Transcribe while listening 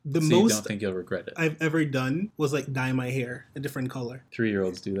The so you most don't think you'll regret it. I've ever done was like dye my hair a different color.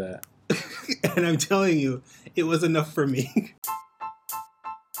 3-year-olds do that. And I'm telling you, it was enough for me.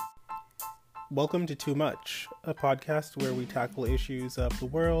 Welcome to Too Much, a podcast where we tackle issues of the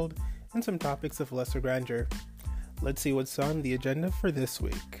world and some topics of lesser grandeur. Let's see what's on the agenda for this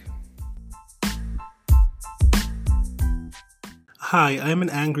week. Hi, I'm an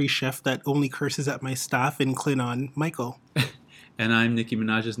angry chef that only curses at my staff in Klingon, Michael. And I'm Nicki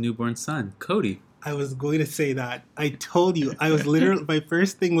Minaj's newborn son, Cody. I was going to say that. I told you. I was literally, my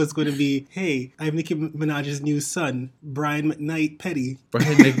first thing was going to be, hey, I'm Nicki Minaj's new son, Brian McKnight Petty.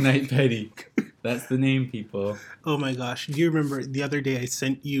 Brian McKnight Petty. That's the name, people. Oh my gosh. Do you remember the other day I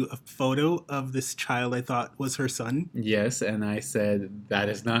sent you a photo of this child I thought was her son? Yes, and I said, that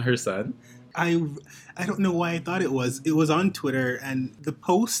is not her son. I don't know why I thought it was. It was on Twitter, and the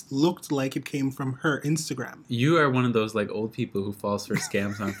post looked like it came from her Instagram. You are one of those like old people who falls for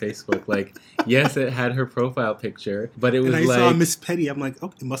scams on Facebook. Like, yes, it had her profile picture, but it was and I like saw Miss Petty. I'm like,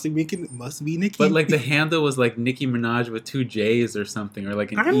 oh, it must be Nicki. But like the handle was like Nicki Minaj with 2 J's or something, or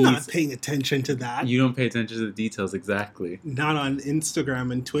like an I'm E. not paying attention to that. You don't pay attention to the details, exactly. Not on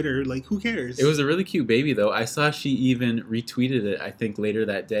Instagram and Twitter. Like, who cares? It was a really cute baby, though. I saw she even retweeted it, I think, later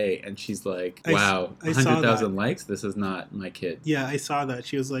that day, and she's like, wow, 100,000 likes? This is not my kid. Yeah, I saw that.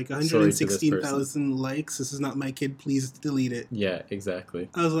 She was like, 116,000 likes. This is not my kid. Please delete it. Yeah, exactly.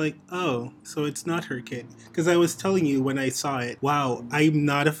 I was like, oh, so it's not her kid. Because I was telling you when I saw it, wow, I'm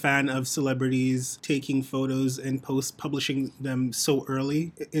not a fan of celebrities taking photos and publishing them so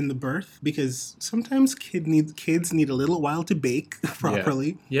early in the birth, because sometimes kids need a little while to bake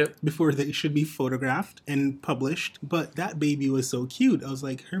properly before they should be photographed and published. But that baby was so cute. I was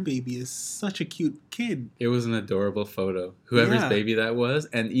like, her baby is such a cute kid. It was an adorable photo. Whoever's baby that was,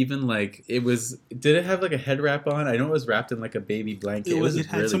 and even like it was. Did it have like a head wrap on? I know it was wrapped in like a baby blanket. It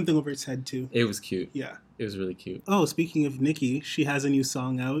had something over its head too. It was cute. Yeah. It was really cute. Oh, speaking of Nicki, she has a new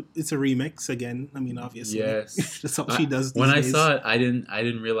song out. It's a remix again. I mean, obviously. Yes. That's all she does these When days. I saw it, I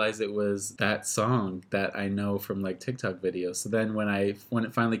didn't realize it was that song that I know from like TikTok videos. So then when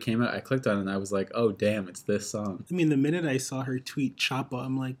it finally came out, I clicked on it and I was like, oh damn, it's this song. I mean, the minute I saw her tweet Choppa,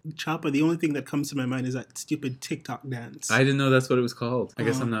 I'm like, Choppa, the only thing that comes to my mind is that stupid TikTok dance. I didn't know that's what it was called. I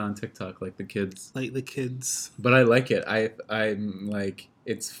guess I'm not on TikTok like the kids. Like the kids. But I like it. I'm like,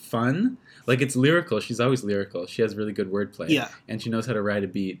 it's fun. Like, it's lyrical. She's always lyrical. She has really good wordplay. Yeah. And she knows how to ride a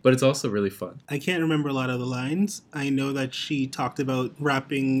beat. But it's also really fun. I can't remember a lot of the lines. I know that she talked about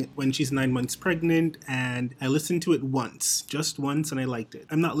rapping when she's 9 months pregnant, and I listened to it once. Just once, and I liked it.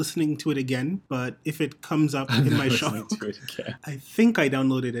 I'm not listening to it again, but if it comes up in my shuffle... I think I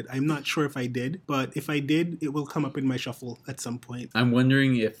downloaded it. I'm not sure if I did, but if I did, it will come up in my shuffle at some point. I'm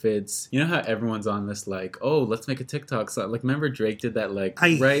wondering if it's... You know how everyone's on this, like, oh, let's make a TikTok song. Like, remember Drake did that, like,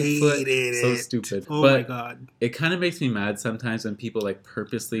 I right foot? hated So it. stupid. Oh but my god. It kind of makes me mad sometimes when people like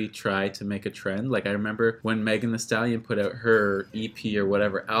purposely try to make a trend. Like I remember when Megan Thee Stallion put out her EP or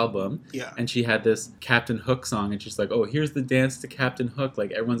whatever album, and she had this Captain Hook song, and she's like, "Oh, here's the dance to Captain Hook.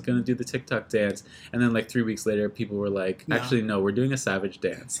 Like everyone's gonna do the TikTok dance." And then like 3 weeks later, people were like, "Actually, no, we're doing a Savage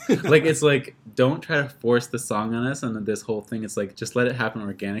dance." Like it's like, don't try to force the song on us. And this whole thing, it's like just let it happen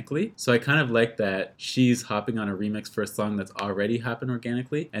organically. So I kind of like that she's hopping on a remix for a song that's already happened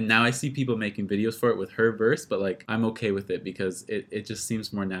organically, and now I see people making videos for it with her verse, but like I'm okay with it because it just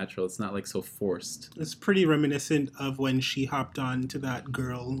seems more natural. It's not like so forced. It's pretty reminiscent of when she hopped on to that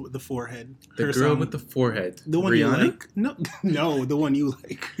girl with the forehead. The girl with the forehead. The one Rihanna? you like? No, the one you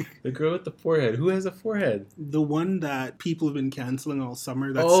like. The girl with the forehead. Who has a forehead? The one that people have been canceling all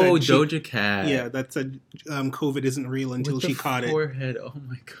summer. That Doja Cat. Yeah, that said COVID isn't real until she caught it. Forehead. Oh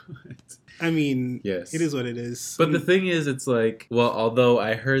my god. I mean, yes, it is what it is. But the thing is, it's like, well, although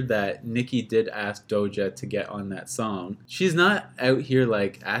I heard that Nicki did ask Doja to get on that song, she's not out here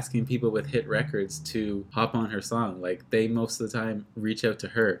like asking people with hit records to hop on her song. Like they most of the time reach out to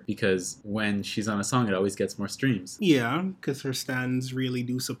her because when she's on a song, it always gets more streams. Yeah, because her stans really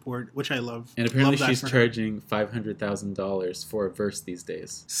do support, which I love. And apparently she's charging $500,000 for a verse these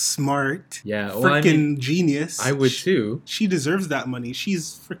days. Smart. Yeah. Freaking genius. I would too. She deserves that money.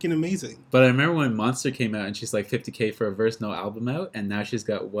 She's freaking amazing. But I remember when Monster came out and she's like $50K for a verse, no album out. And now she's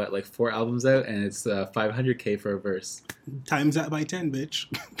got, what, like 4 albums out and it's $500K for a verse. Times that by 10, bitch.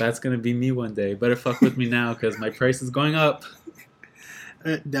 That's going to be me one day. Better fuck with me now because my price is going up.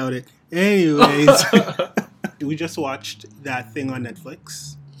 Doubt it. Anyways, we just watched that thing on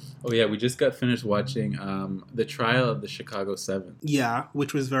Netflix. Oh yeah, we just got finished watching the trial of the Chicago 7. Yeah,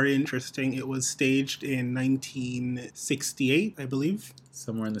 which was very interesting. It was staged in 1968, I believe.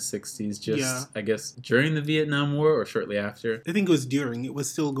 Somewhere in the 60s, I guess, during the Vietnam War or shortly after. I think it was during. It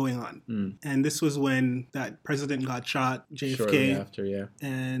was still going on. And this was when that president got shot, JFK. Shortly after, yeah.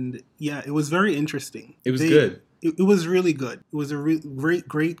 And yeah, it was very interesting. It was good. It was really good. It was a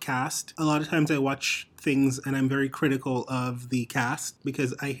great cast. A lot of times I watch things and I'm very critical of the cast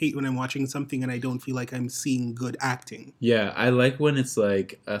because I hate when I'm watching something and I don't feel like I'm seeing good acting. Yeah, I like when it's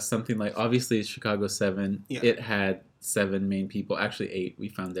like something like, obviously it's Chicago 7. Yeah. It had 7 main people, actually 8, we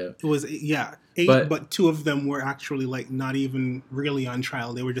found out. It was 8, but 2 of them were actually like not even really on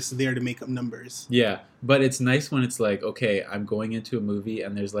trial. They were just there to make up numbers. Yeah, but it's nice when it's like, okay, I'm going into a movie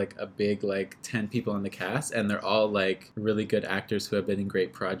and there's like a big like 10 people on the cast and they're all like really good actors who have been in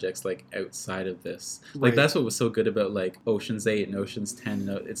great projects like outside of this. Right. Like that's what was so good about like Ocean's 8 and Ocean's 10.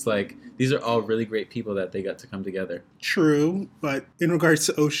 It's like these are all really great people that they got to come together. True, but in regards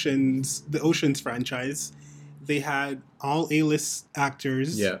to the Ocean's franchise, they had all A-list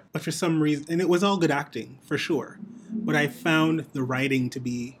actors, but for some reason, and it was all good acting, for sure, but I found the writing to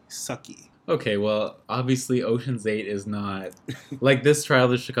be sucky. Okay, well, obviously Ocean's 8 is not, like this Trial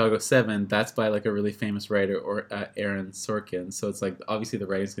of the Chicago 7, that's by like a really famous writer, or Aaron Sorkin, so it's like, obviously the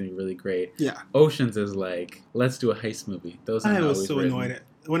writing's going to be really great. Yeah. Ocean's is like, let's do a heist movie. Those are I was so annoyed at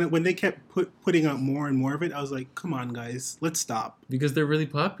when they kept putting out more and more of it, I was like, come on guys, let's stop. Because they're really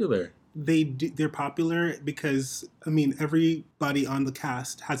popular. They're popular because, I mean, everybody on the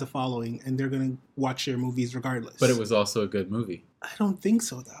cast has a following and they're going to watch their movies regardless. But it was also a good movie. I don't think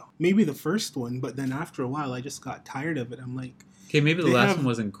so, though. Maybe the first one, but then after a while, I just got tired of it. I'm like... Okay, maybe the last one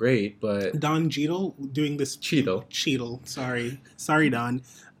wasn't great, but... Don Cheadle doing this... Cheadle, sorry. Sorry, Don.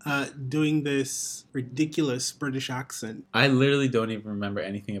 Doing this ridiculous British accent. I literally don't even remember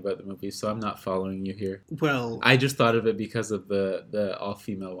anything about the movie, so I'm not following you here. Well... I just thought of it because of the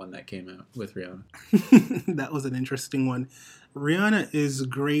all-female one that came out with Rihanna. That was an interesting one. Rihanna is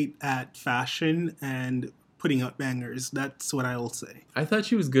great at fashion and putting out bangers. That's what I will say. I thought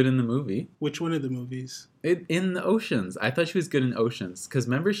she was good in the movie. Which one of the movies? In the Oceans. I thought she was good in Oceans. Because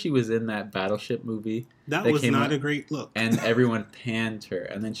remember she was in that Battleship movie? That was not a great look. And everyone panned her.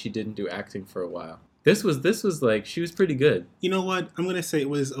 And then she didn't do acting for a while. This was like, she was pretty good. You know what? I'm going to say it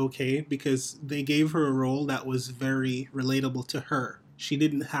was okay because they gave her a role that was very relatable to her. She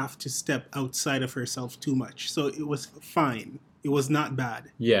didn't have to step outside of herself too much. So it was fine. It was not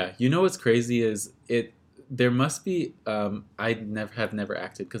bad. Yeah. You know what's crazy is there must be, I have never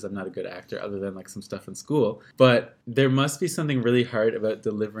acted because I'm not a good actor other than like some stuff in school, but there must be something really hard about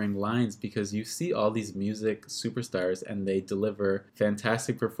delivering lines because you see all these music superstars and they deliver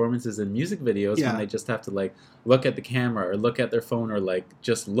fantastic performances in music videos when they just have to like look at the camera or look at their phone or like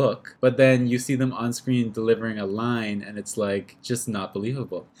just look, but then you see them on screen delivering a line and it's like just not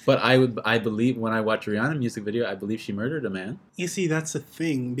believable. But I believe when I watch Rihanna music video, I believe she murdered a man. You see, that's the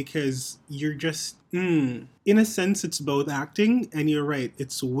thing because you're just in a sense, it's both acting, and you're right.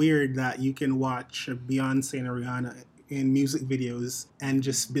 It's weird that you can watch Beyonce and Rihanna in music videos and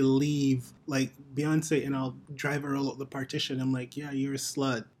just believe, like, Beyonce, and I'll drive her all up the partition. I'm like, yeah, you're a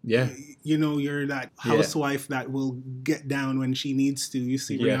slut. Yeah. You know, you're that housewife that will get down when she needs to. You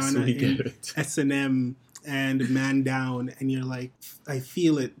see Rihanna in S&M and Man Down, and you're like, I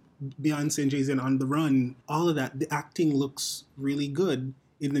feel it. Beyonce and Jay-Z on The Run, all of that. The acting looks really good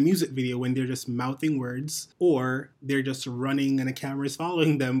in the music video when they're just mouthing words or they're just running and a camera is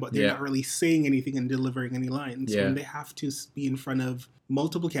following them, but they're not really saying anything and delivering any lines. When they have to be in front of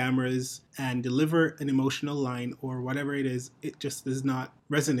multiple cameras and deliver an emotional line or whatever it is, it just does not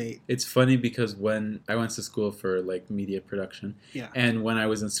resonate. It's funny because when I went to school for like media production, and when I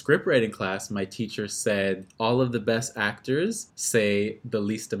was in script writing class, my teacher said all of the best actors say the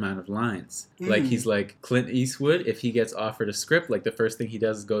least amount of lines. Like he's like Clint Eastwood, if he gets offered a script, like the first thing he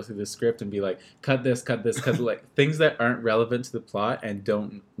does is go through the script and be like, cut this, cut like things that aren't relevant to the plot and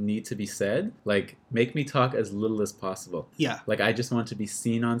don't need to be said, like make me talk as little as possible. Like I just want to be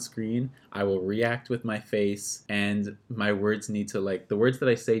seen on screen. I will react with my face, and my words need to, like, the words that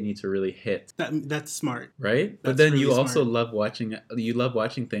I say need to really hit. That's smart. Right? But then really you also love watching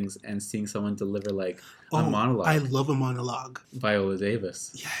things and seeing someone deliver, like, a monologue. I love a monologue. Viola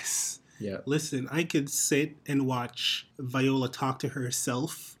Davis. Yes. Yeah. Listen, I could sit and watch Viola talk to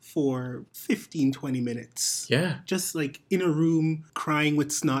herself for 15, 20 minutes. Yeah. Just like in a room, crying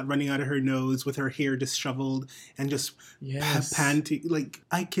with snot running out of her nose, with her hair disheveled, and just panting. Like,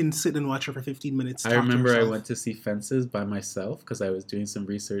 I can sit and watch her for 15 minutes. I remember I went to see Fences by myself because I was doing some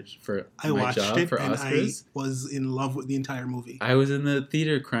research for my job for Oscars. I was in love with the entire movie. I was in the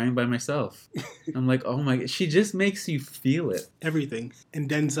theater crying by myself. I'm like, oh my God. She just makes you feel it. Everything. And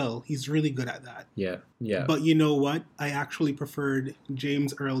Denzel, he's really good at that. Yeah. Yeah. But you know what? I actually preferred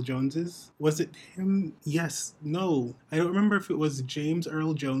James Earl Jones's. Was it him? Yes. No. I don't remember if it was James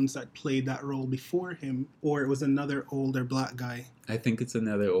Earl Jones that played that role before him, or it was another older black guy. I think it's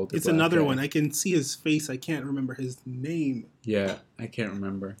another older It's another one. I can see his face. I can't remember his name. Yeah, I can't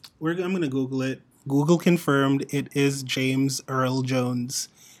remember. I'm going to Google it. Google confirmed it is James Earl Jones.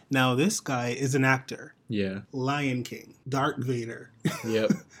 Now, this guy is an actor. Yeah. Lion King. Darth Vader.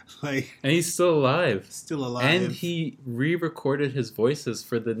 Yep. And he's still alive. Still alive. And he re-recorded his voices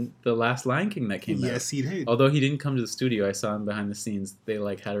for the last Lion King that came out. Yes, he did. Although he didn't come to the studio, I saw him behind the scenes. They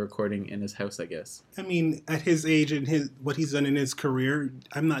had a recording in his house, I guess. I mean, at his age and what he's done in his career,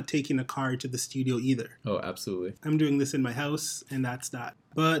 I'm not taking a car to the studio either. Oh, absolutely. I'm doing this in my house, and that's that.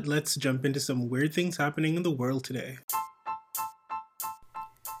 But let's jump into some weird things happening in the world today.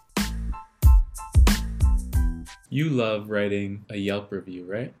 You love writing a Yelp review,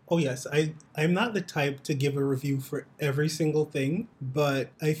 right? Oh, yes. I'm not the type to give a review for every single thing,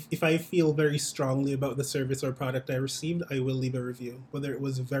 but if I feel very strongly about the service or product I received, I will leave a review, whether it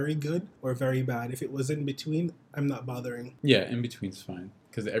was very good or very bad. If it was in between, I'm not bothering. Yeah, in between's fine.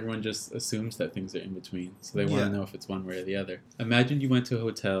 Because everyone just assumes that things are in between. So they want to know if it's one way or the other. Imagine you went to a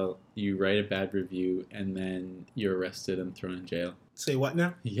hotel, you write a bad review, and then you're arrested and thrown in jail. Say what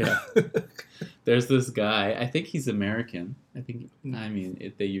now? Yeah. There's this guy, I think he's American.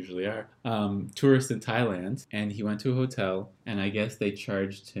 They usually are. Tourist in Thailand. And he went to a hotel, and I guess they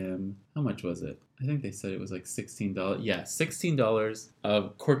charged him, how much was it? I think they said it was like $16. Yeah, $16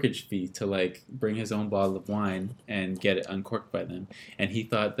 of corkage fee to bring his own bottle of wine and get it uncorked by them. And he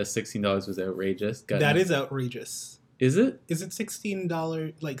thought the $16 was outrageous. That is outrageous. Is it? Is it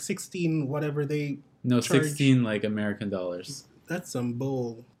 $16, 16 whatever they No, charge? 16 American dollars. That's some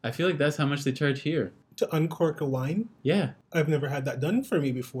bull. I feel like that's how much they charge here. To uncork a wine? Yeah. I've never had that done for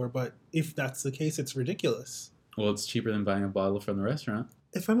me before, but if that's the case, it's ridiculous. Well, it's cheaper than buying a bottle from the restaurant.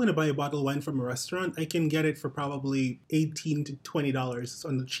 If I'm going to buy a bottle of wine from a restaurant, I can get it for probably $18 to $20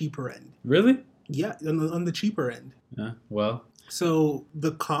 on the cheaper end. Really? Yeah, on the cheaper end. Well. So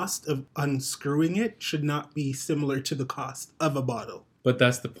the cost of unscrewing it should not be similar to the cost of a bottle. But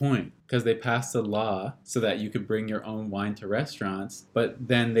that's the point, because they passed a law so that you could bring your own wine to restaurants, but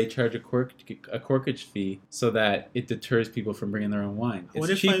then they charge a corkage fee so that it deters people from bringing their own wine.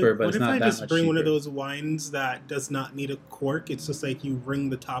 It's cheaper, but it's not that much cheaper. What if I just bring one of those wines that does not need a cork? It's just like you wring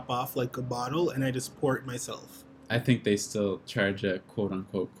the top off like a bottle, and I just pour it myself. I think they still charge a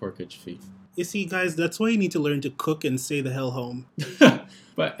quote-unquote corkage fee. You see, guys, that's why you need to learn to cook and stay the hell home.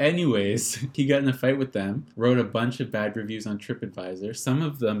 But anyways, he got in a fight with them, wrote a bunch of bad reviews on TripAdvisor. Some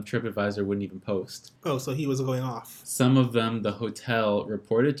of them TripAdvisor wouldn't even post. Oh, so he was going off. Some of them the hotel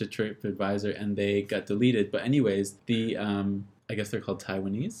reported to TripAdvisor and they got deleted. But anyways, I guess they're called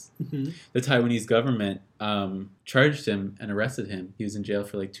Taiwanese. Mm-hmm. The Taiwanese government charged him and arrested him. He was in jail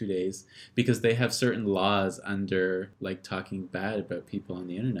for 2 days because they have certain laws under talking bad about people on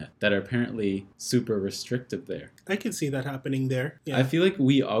the internet that are apparently super restrictive there. I can see that happening there. Yeah. I feel like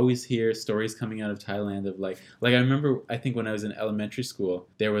we always hear stories coming out of Thailand of I remember, I think when I was in elementary school,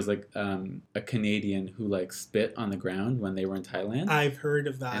 there was a Canadian who spit on the ground when they were in Thailand. I've heard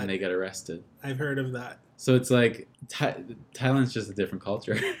of that. And they got arrested. I've heard of that. So it's Thailand's just a different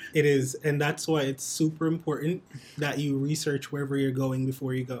culture. It is, and that's why it's super important that you research wherever you're going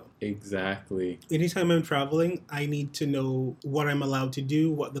before you go. Exactly. Anytime I'm traveling, I need to know what I'm allowed to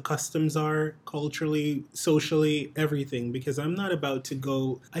do, what the customs are, culturally, socially, everything, because I'm not about to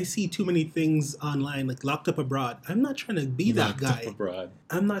go. I see too many things online, locked up abroad. I'm not trying to be that guy. Locked up abroad.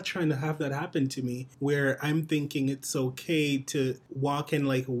 I'm not trying to have that happen to me, where I'm thinking it's okay to walk and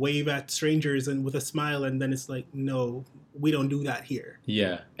wave at strangers and with a smile, and then it's no, we don't do that here.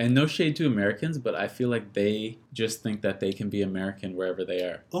 Yeah, and no shade to Americans, but I feel like they just think that they can be American wherever they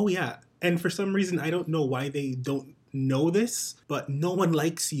are. Oh yeah, and for some reason I don't know why they don't know this, but no one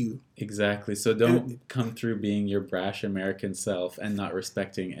likes you Exactly. So don't come through being your brash American self and not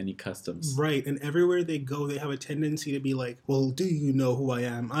respecting any customs. Right. And everywhere they go, they have a tendency to be like, well, do you know who I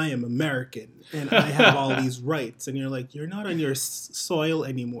am? I am American and I have all these rights. And you're like, you're not on your soil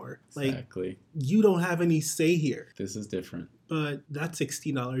anymore. Exactly. Like, you don't have any say here. This is different. But that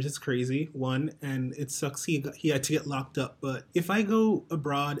 $16 is crazy, one, and it sucks he had to get locked up. But if I go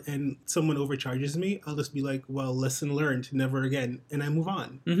abroad and someone overcharges me, I'll just be like, well, lesson learned, never again, and I move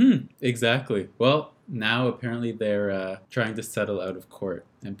on. Mm-hmm. Exactly. Well, now apparently they're trying to settle out of court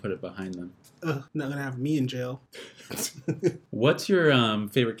and put it behind them. Not gonna have me in jail. What's your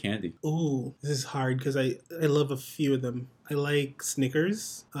favorite candy? Oh, this is hard because I love a few of them. I like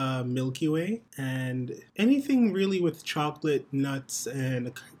Snickers, Milky Way, and anything really with chocolate, nuts,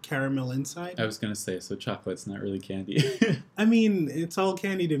 and caramel inside. I was going to say, so chocolate's not really candy. I mean, it's all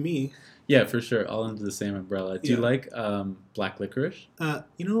candy to me. Yeah, for sure. All under the same umbrella. Do you like black licorice? My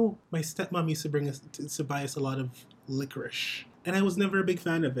stepmom used to buy us a lot of licorice. And I was never a big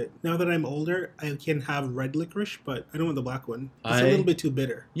fan of it. Now that I'm older, I can have red licorice, but I don't want the black one. It's a little bit too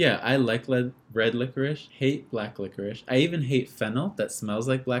bitter. Yeah, I like red licorice, hate black licorice. I even hate fennel that smells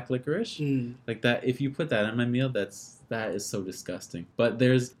like black licorice. Like that, if you put that on my meal, that is so disgusting. But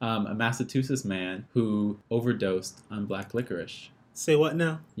there's a Massachusetts man who overdosed on black licorice. Say what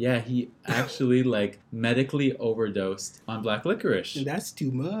now? Yeah, he actually medically overdosed on black licorice. That's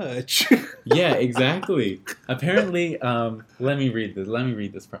too much. Yeah, exactly. Apparently, let me read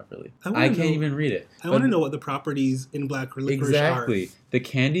this properly. I can't even read it. I want to know what the properties in black licorice are. Exactly. The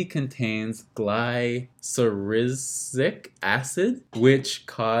candy contains glyceric acid, which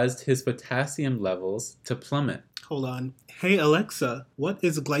caused his potassium levels to plummet. Hold on. Hey, Alexa, what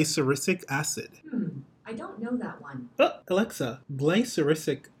is glyceric acid? I don't know that one. Alexa,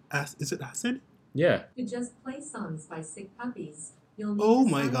 glyceric acid. Is it acid? Yeah. To just play songs by Sick Puppies, you'll need oh to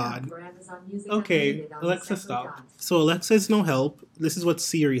my sign God. up for Amazon Music. Okay, Alexa, stop. So Alexa is no help. This is what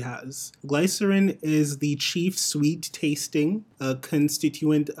Siri has. Glycerin is the chief sweet tasting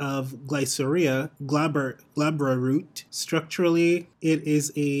constituent of Glyceria glabra root. Structurally, it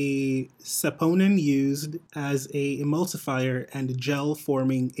is a saponin used as a emulsifier and gel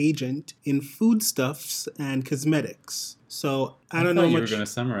forming agent in foodstuffs and cosmetics. So I don't know much. You were going to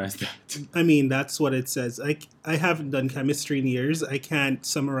summarize that. I mean, that's what it says. I haven't done chemistry in years. I can't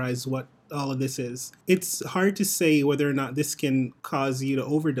summarize what all of this is. It's hard to say whether or not this can cause you to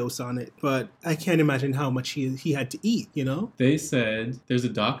overdose on it, but I can't imagine how much he had to eat, you know? They said, there's a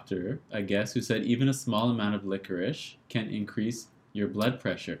doctor, I guess, who said even a small amount of licorice can increase your blood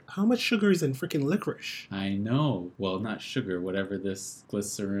pressure. How much sugar is in freaking licorice? I know. Well, not sugar, whatever this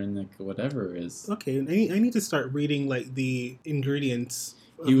glycerin, whatever is. Okay, I need to start reading the ingredients.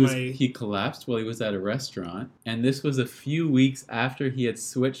 He collapsed while he was at a restaurant, and this was a few weeks after he had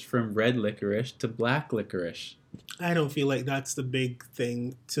switched from red licorice to black licorice. I don't feel like that's the big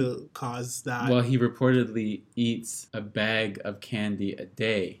thing to cause that. Well, he reportedly eats a bag of candy a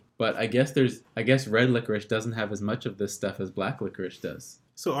day. But I guess red licorice doesn't have as much of this stuff as black licorice does.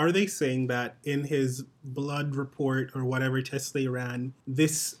 So are they saying that in his blood report or whatever test they ran,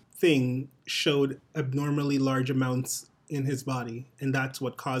 this thing showed abnormally large amounts in his body, and that's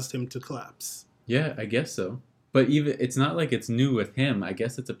what caused him to collapse? Yeah, I guess so. But even it's not like it's new with him. I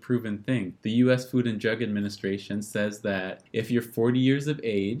guess it's a proven thing. The U.S. Food and Drug Administration says that if you're 40 years of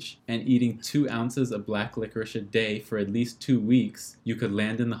age and eating 2 ounces of black licorice a day for at least 2 weeks, you could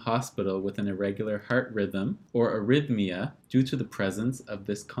land in the hospital with an irregular heart rhythm or arrhythmia due to the presence of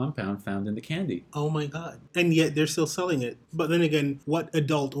this compound found in the candy. Oh my God. And yet they're still selling it. But then again, what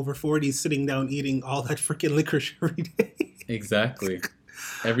adult over 40 is sitting down eating all that freaking licorice every day? Exactly.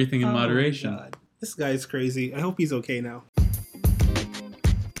 Everything in moderation. My God. This guy's crazy. I hope he's okay now.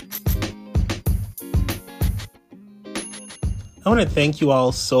 I want to thank you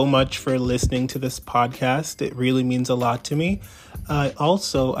all so much for listening to this podcast. It really means a lot to me. I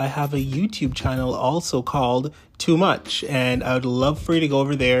have a YouTube channel also called Too Much, and I would love for you to go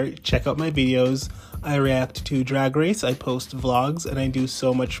over there, check out my videos. I react to Drag Race, I post vlogs, and I do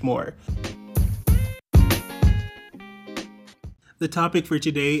so much more. The topic for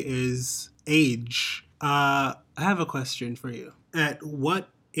today is age. I have a question for you. At what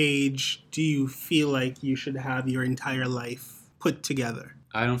age do you feel like you should have your entire life put together?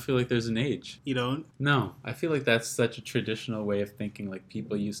 I don't feel like there's an age. You don't? No. I feel like that's such a traditional way of thinking. Like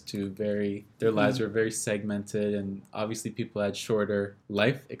people used to their lives were very segmented, and obviously people had shorter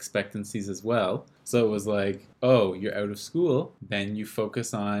life expectancies as well. So it was like, oh, you're out of school, then you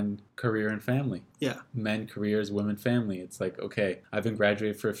focus on career and family. Yeah. Men careers, women family. It's like, okay, I've been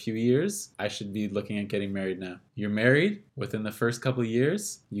graduated for a few years. I should be looking at getting married now. You're married, within the first couple of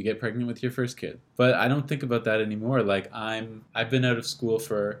years, you get pregnant with your first kid. But I don't think about that anymore. Like I've been out of school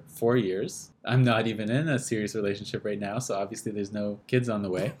for 4 years. I'm not even in a serious relationship right now, so obviously there's no kids on the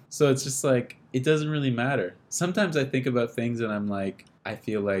way. So it's just like, it doesn't really matter. Sometimes I think about things and I'm like, I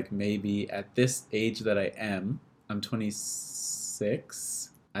feel like maybe at this age that I am, I'm 26,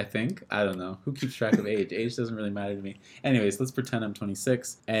 I think. I don't know. Who keeps track of age? Age doesn't really matter to me. Anyways, let's pretend I'm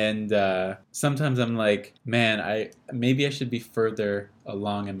 26. And sometimes I'm like, man, maybe I should be further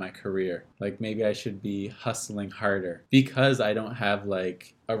along in my career. Like maybe I should be hustling harder because I don't have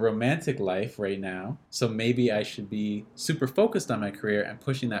like a romantic life right now. So maybe I should be super focused on my career and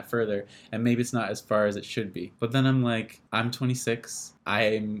pushing that further. And maybe it's not as far as it should be. But then I'm like, I'm 26.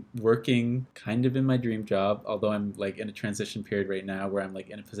 I'm working kind of in my dream job, although I'm like in a transition period right now where I'm like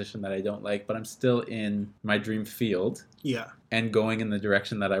in a position that I don't like, but I'm still in my dream field. Yeah. And going in the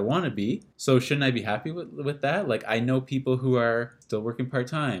direction that I want to be. So shouldn't I be happy with that? Like I know people who are still working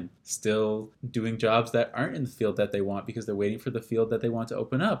part-time, still doing jobs that aren't in the field that they want because they're waiting for the field that they want to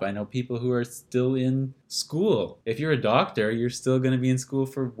open up. I know people who are still in school. If you're a doctor, you're still going to be in school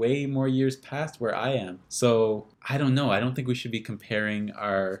for way more years past where I am. So I don't know. I don't think we should be comparing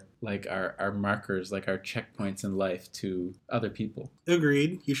our markers, like our checkpoints in life to other people.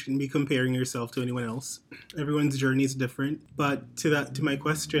 Agreed. You shouldn't be comparing yourself to anyone else. Everyone's journey is different. But to my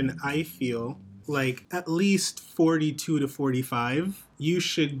question, I feel like at least 42 to 45, you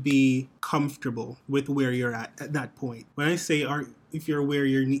should be comfortable with where you're at that point. When I say if you're where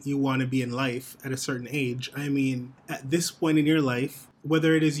you want to be in life at a certain age, I mean at this point in your life,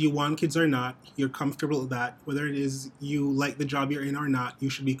 whether it is you want kids or not, you're comfortable with that. Whether it is you like the job you're in or not, you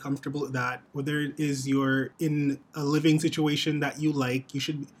should be comfortable with that. Whether it is you're in a living situation that you like, you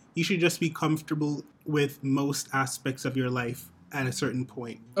should just be comfortable with most aspects of your life at a certain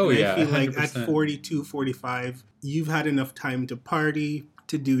point. Oh, and yeah, I feel 100%. like at 42, 45, you've had enough time to party,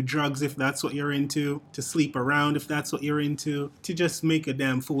 to do drugs if that's what you're into, to sleep around if that's what you're into, to just make a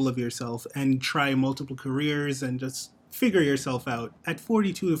damn fool of yourself and try multiple careers and just figure yourself out. At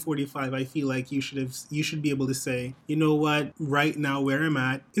 42 to 45, I feel like you should be able to say, you know what, right now where I'm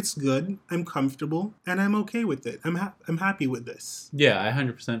at, it's good, I'm comfortable, and I'm okay with it. I'm happy with this. Yeah, I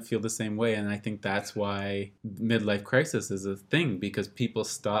 100% feel the same way, and I think that's why midlife crisis is a thing, because people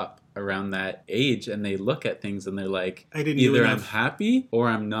stop around that age and they look at things and they're like, either I'm happy or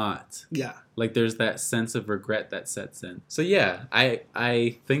I'm not. Yeah. Like there's that sense of regret that sets in. So yeah,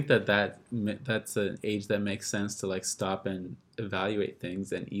 I think that's an age that makes sense to like stop and evaluate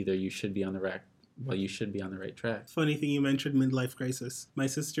things, and either you should be on the right track. Funny thing you mentioned midlife crisis. My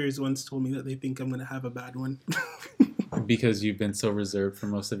sisters once told me that they think I'm going to have a bad one. Because you've been so reserved for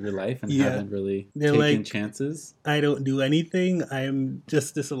most of your life and haven't really taken chances? I don't do anything. I'm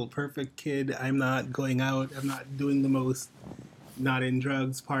just this little perfect kid. I'm not going out. I'm not doing the most. Not in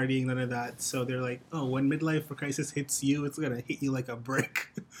drugs, partying, none of that. So they're like, oh, when midlife crisis hits you, it's going to hit you like a brick.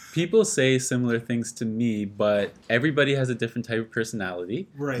 People say similar things to me, but everybody has a different type of personality.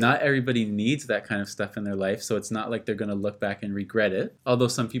 Right. Not everybody needs that kind of stuff in their life, so it's not like they're going to look back and regret it. Although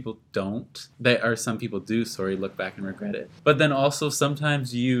some people don't. Some people do, look back and regret it. But then also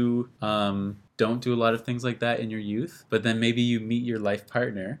sometimes you don't do a lot of things like that in your youth, but then maybe you meet your life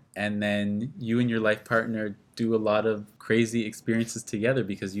partner, and then you and your life partner do a lot of crazy experiences together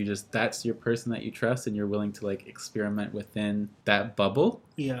because that's your person that you trust, and you're willing to like experiment within that bubble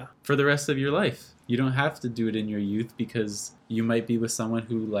for the rest of your life. You don't have to do it in your youth because you might be with someone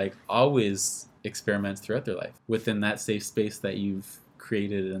who like always experiments throughout their life within that safe space that you've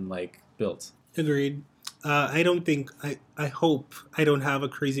created and like built. Agreed. I hope I don't have a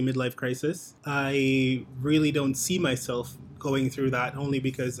crazy midlife crisis. I really don't see myself going through that, only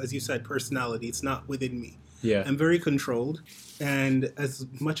because, as you said, personality, it's not within me. Yeah. I'm very controlled, and as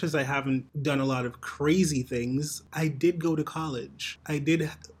much as I haven't done a lot of crazy things, I did go to college. I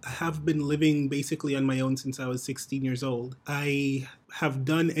have been living basically on my own since I was 16 years old. I have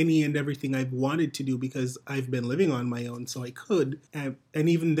done any and everything I've wanted to do because I've been living on my own, so I could. And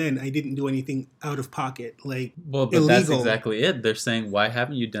even then, I didn't do anything out of pocket, like illegal. That's exactly it. They're saying, why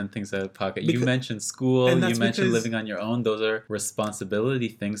haven't you done things out of pocket? You mentioned school, you mentioned living on your own. Those are responsibility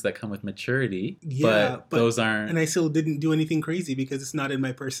things that come with maturity, but those aren't... And I still didn't do anything crazy because it's not in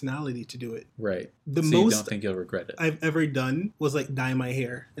my personality to do it. Right. So you don't think you'll regret it. I've ever done was like dye my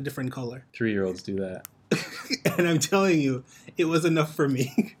hair a different color. 3-year-olds do that. And I'm telling you, it was enough for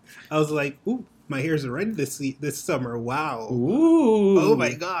me. I was like, ooh, my hair's red this summer. Wow. Ooh. Oh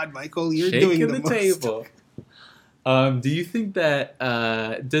my God, Michael, you're shaking doing the most. table. Do you think that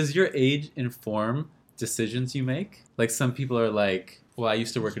does your age inform decisions you make? Like some people are like, well, I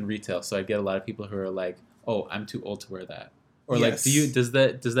used to work in retail, so I get a lot of people who are like, oh, I'm too old to wear that. Or like, Yes. does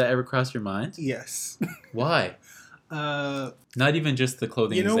that ever cross your mind? Yes. Why? Not even just the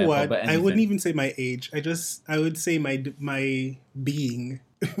clothing You know example, what? but anything. I wouldn't even say my age. I would say my being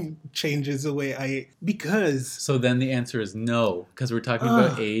changes the way because. So then the answer is no, because we're talking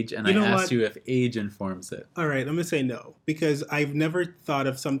about age, and I asked you if age informs it. All right, I'm gonna say no because I've never thought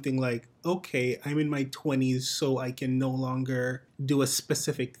of something like, okay, I'm in my 20s, so I can no longer do a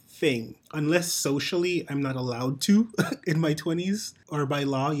specific thing unless socially I'm not allowed to in my 20s, or by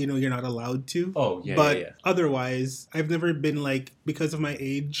law, you're not allowed to. Oh, yeah. But otherwise, I've never been like, because of my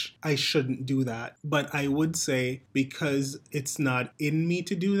age, I shouldn't do that. But I would say because it's not in me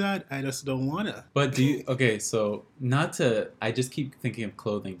to do that, I just don't wanna. But so I just keep thinking of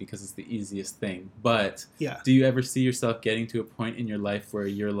clothing because it's the easiest thing. But do you ever see yourself getting to a point in your life where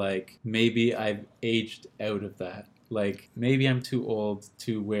you're like, maybe I've aged out of that? Like, maybe I'm too old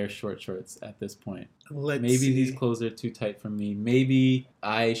to wear short shorts at this point. Maybe these clothes are too tight for me. Maybe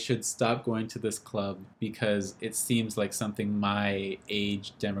I should stop going to this club because it seems like something my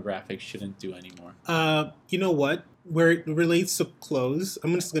age demographic shouldn't do anymore. You know what? Where it relates to clothes,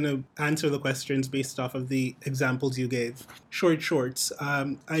 I'm just going to answer the questions based off of the examples you gave. Short shorts.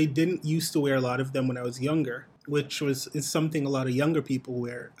 I didn't used to wear a lot of them when I was younger, which is something a lot of younger people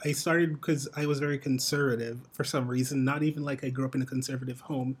wear. I started because I was very conservative for some reason, not even like I grew up in a conservative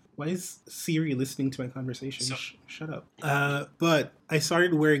home. Why is Siri listening to my conversation? Shut up. But I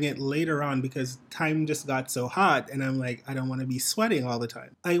started wearing it later on because time just got so hot and I'm like, I don't want to be sweating all the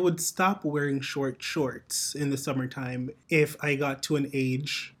time. I would stop wearing short shorts in the summertime if I got to an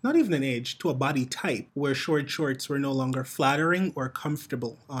age, not even an age, to a body type where short shorts were no longer flattering or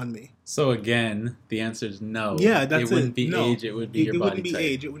comfortable on me. So again, the answer is no. Yeah, that's it. It wouldn't be no. age, it would be your body type. It wouldn't be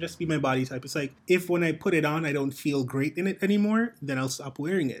age, it would just be my body type. It's like, if when I put it on, I don't feel great in it anymore, then I'll stop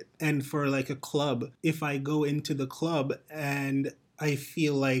wearing it. And for like a club, if I go into the club and I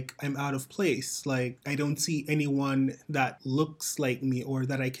feel like I'm out of place. Like, I don't see anyone that looks like me or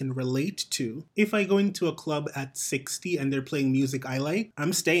that I can relate to. If I go into a club at 60 and they're playing music I like,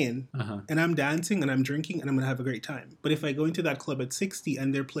 I'm staying. And I'm dancing and I'm drinking and I'm going to have a great time. But if I go into that club at 60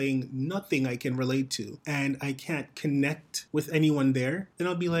 and they're playing nothing I can relate to and I can't connect with anyone there, then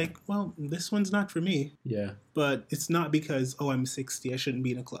I'll be like, well, this one's not for me. Yeah. But it's not because, oh, I'm 60, I shouldn't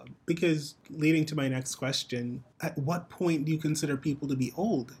be in a club. Because leading to my next question, at what point do you consider people to be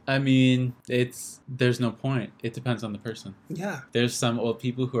old? I mean, there's no point. It depends on the person. Yeah. There's some old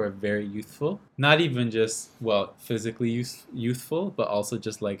people who are very youthful. Not even just, physically youthful, but also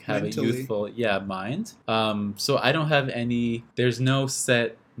just like have mentally. A youthful, mind. So I don't have there's no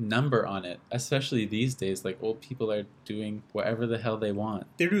set number on it, especially these days. Like, old people are doing whatever the hell they want.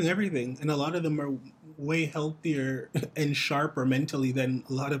 They're doing everything, and a lot of them are way healthier and sharper mentally than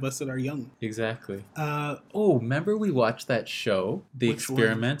a lot of us that are young. Exactly. Remember we watched that show, The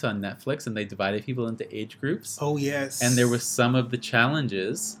Experiment, on Netflix, and they divided people into age groups? Oh, yes. And there was some of the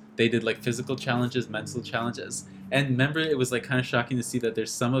challenges. They did like physical challenges, mental challenges. And remember, it was like kind of shocking to see that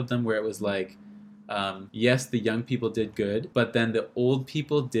there's some of them where it was like, yes, the young people did good, but then the old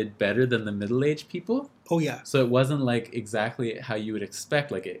people did better than the middle-aged people. Oh, yeah. So it wasn't like exactly how you would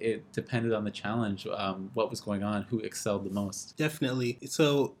expect. Like it depended on the challenge, what was going on, who excelled the most. Definitely.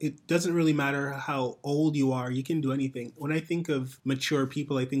 So it doesn't really matter how old you are. You can do anything. When I think of mature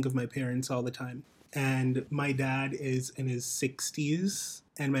people, I think of my parents all the time. And my dad is in his 60s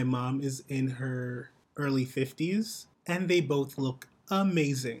and my mom is in her early 50s. And they both look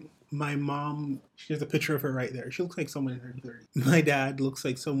amazing. My mom, she has a picture of her right there. She looks like someone in her 30s. My dad looks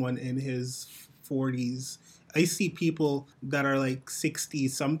like someone in his 40s. I see people that are like 60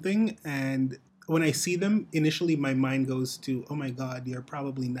 something, and when I see them, initially my mind goes to, oh my God, you're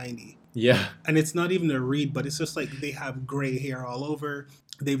probably 90. Yeah. And it's not even a read, but it's just like they have gray hair all over.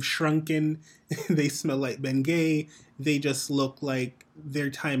 They've shrunken. They smell like Bengay. They just look like their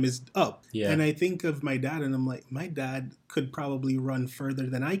time is up. Yeah. And I think of my dad and I'm like, my dad could probably run further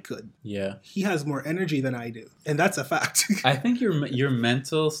than I could. Yeah. He has more energy than I do. And that's a fact. I think your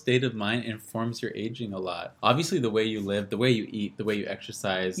mental state of mind informs your aging a lot. Obviously, the way you live, the way you eat, the way you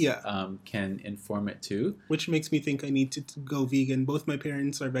exercise can inform it too. Which makes me think I need to go vegan. Both my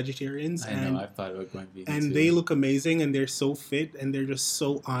parents are vegetarians. I know, I've thought about going vegan and too. They look amazing and they're so fit and they're just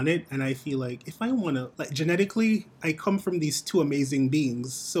so on it. And I feel like if I want to, like genetically, I come from these two amazing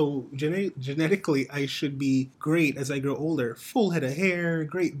beings. So genetically, I should be great as I grow older. Full head of hair,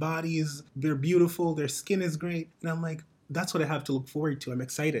 great bodies. They're beautiful. Their skin is great. And I'm like, that's what I have to look forward to. I'm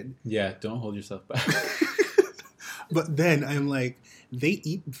excited. Yeah, don't hold yourself back. But then I'm like, they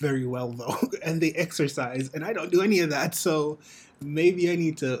eat very well though, and they exercise, and I don't do any of that. So maybe I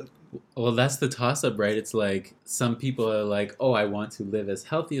need to. Well, that's the toss up, right? It's like some people are like, oh, I want to live as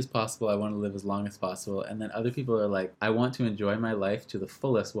healthy as possible. I want to live as long as possible. And then other people are like, I want to enjoy my life to the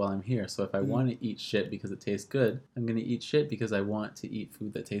fullest while I'm here. So if I want to eat shit because it tastes good, I'm going to eat shit because I want to eat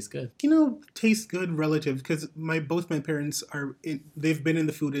food that tastes good. Tastes good relative, because both my parents they've been in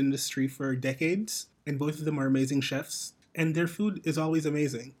the food industry for decades, and both of them are amazing chefs, and their food is always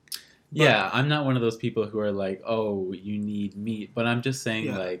amazing. But, yeah, I'm not one of those people who are like, oh, you need meat. But I'm just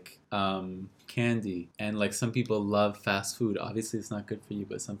saying, like, candy. And, like, some people love fast food. Obviously, it's not good for you,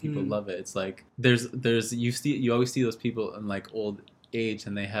 but some people love it. It's like, you always see those people in, like, old age,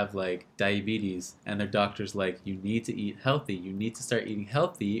 and they have, like, diabetes. And their doctor's like, you need to eat healthy. You need to start eating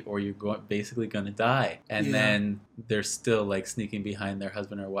healthy, or you're basically going to die. And then they're still, like, sneaking behind their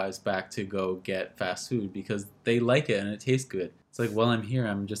husband or wife's back to go get fast food because they like it and it tastes good. It's like, while I'm here,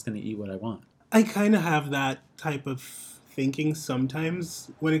 I'm just going to eat what I want. I kind of have that type of thinking sometimes.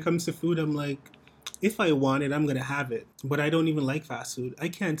 When it comes to food, I'm like, if I want it, I'm going to have it. But I don't even like fast food. I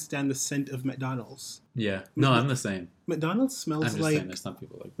can't stand the scent of McDonald's. Yeah. No, I'm the same. McDonald's smells like there's some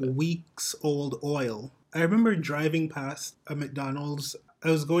people like that. weeks old oil. I remember driving past a McDonald's. I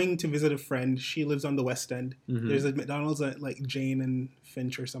was going to visit a friend. She lives on the West End. Mm-hmm. There's a McDonald's at like Jane and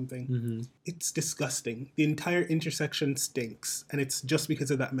Finch or something. Mm-hmm. It's disgusting. The entire intersection stinks, and it's just because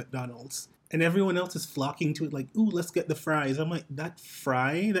of that McDonald's. And everyone else is flocking to it like, ooh, let's get the fries. I'm like, that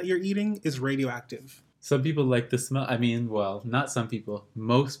fry that you're eating is radioactive. Some people like the smell. I mean, well, not some people.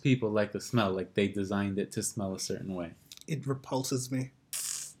 Most people like the smell. Like, they designed it to smell a certain way. It repulses me.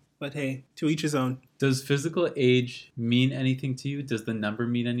 But hey, to each his own. Does physical age mean anything to you? Does the number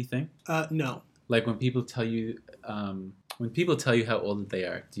mean anything? No. Like when people tell you how old they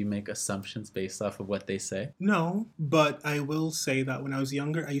are, do you make assumptions based off of what they say? No, but I will say that when I was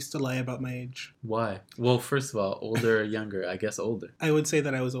younger, I used to lie about my age. Why? Well, first of all, older or younger? I guess older. I would say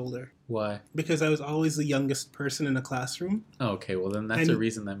that I was older. Why? Because I was always the youngest person in a classroom. Oh, okay, well then that's a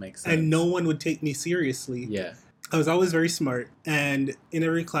reason that makes sense. And no one would take me seriously. Yeah. I was always very smart, and in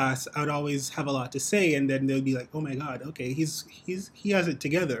every class, I would always have a lot to say, and then they'd be like, "Oh my God, okay, he has it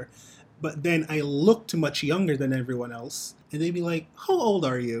together." But then I looked much younger than everyone else, and they'd be like, "How old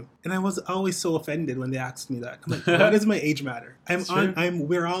are you?" And I was always so offended when they asked me that. I'm like, "Why does my age matter?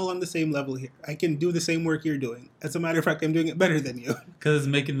 We're all on the same level here. I can do the same work you're doing. As a matter of fact, I'm doing it better than you." Because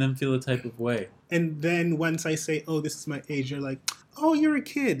it's making them feel a type of way. And then once I say, "Oh, this is my age," you're like, "Oh, you're a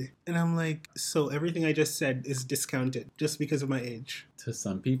kid." And I'm like, so everything I just said is discounted just because of my age. To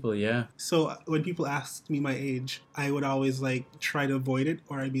some people, yeah. So when people asked me my age, I would always like try to avoid it,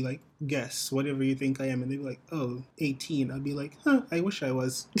 or I'd be like, guess, whatever you think I am. And they'd be like, oh, 18. I'd be like, I wish I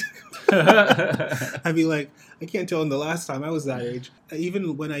was. I'd be like, I can't tell when the last time I was that age.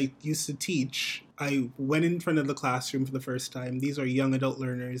 Even when I used to teach, I went in front of the classroom for the first time. These are young adult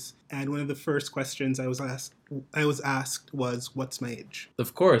learners. And one of the first questions I was asked was, what's my age?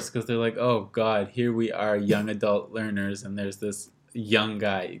 Of course, because they're like, oh God, here we are, young adult learners, and there's this young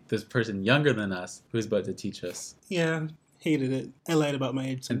guy, this person younger than us, who's about to teach us. Yeah, hated it. I lied about my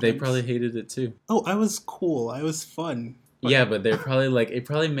age sometimes. And they probably hated it too. Oh, I was cool. I was fun. Yeah, but they're probably like, it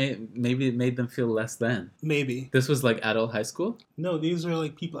probably maybe it made them feel less than. Maybe. This was like adult high school? No, these were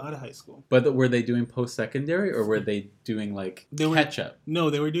like people out of high school. But were they doing post-secondary, or were they doing like catch-up? No,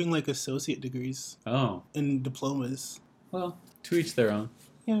 they were doing like associate degrees. Oh. And diplomas. Well, to each their own.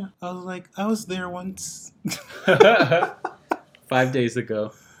 Yeah, I was there once. 5 days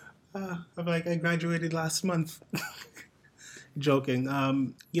ago. I'm like, I graduated last month. Joking.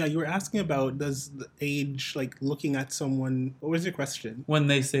 Yeah, you were asking about, does the age, like looking at someone, what was your question? When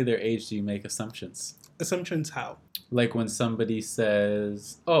they say their age, do you make assumptions? Assumptions how? Like when somebody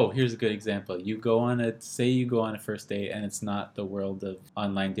says, oh, here's a good example. You go on a first date, and it's not the world of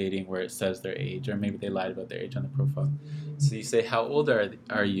online dating where it says their age, or maybe they lied about their age on the profile. So you say, how old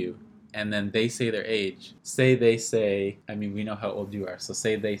are you? And then they say their age. We know how old you are. So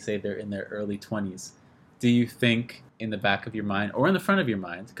say they say they're in their early 20s. Do you think in the back of your mind, or in the front of your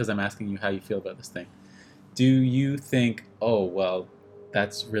mind, because I'm asking you how you feel about this thing, do you think, oh, well,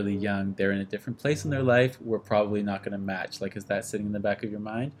 that's really young, they're in a different place in their life, we're probably not going to match? Like, is that sitting in the back of your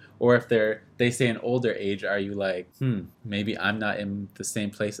mind? Or if they say an older age, are you like, maybe I'm not in the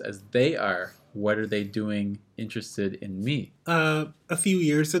same place as they are? What are they doing interested in me? A few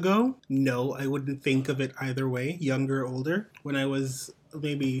years ago, no, I wouldn't think of it either way, younger or older. When I was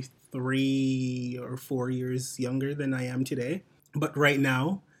maybe 3 or 4 years younger than I am today. But right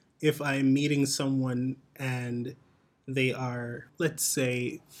now, if I'm meeting someone and they are, let's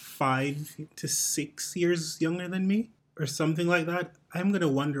say, 5 to 6 years younger than me or something like that, I'm going to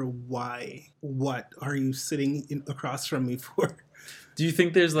wonder why. What are you sitting across from me for? Do you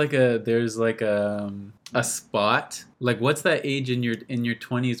think there's a spot? Like, what's that age in your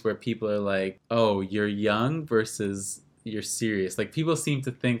 20s where people are like, "Oh, you're young versus you're serious." Like, people seem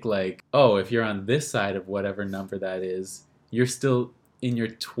to think like, "Oh, if you're on this side of whatever number that is, you're still in your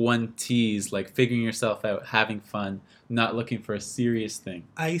 20s, like figuring yourself out, having fun, not looking for a serious thing."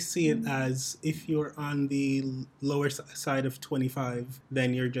 I see it as if you're on the lower side of 25,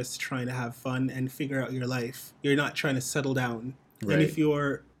 then you're just trying to have fun and figure out your life. You're not trying to settle down. Right. And if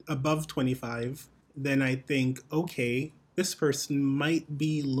you're above 25, then I think, okay, this person might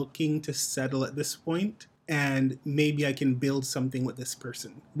be looking to settle at this point, and maybe I can build something with this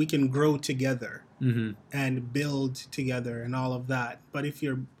person. We can grow together and build together and all of that. But if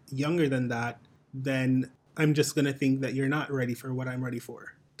you're younger than that, then I'm just going to think that you're not ready for what I'm ready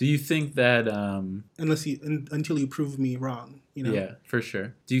for. Do you think that until you prove me wrong, you know? Yeah, for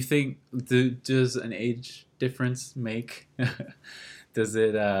sure. Do you think does an age difference make does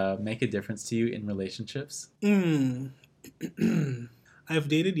it make a difference to you in relationships? I've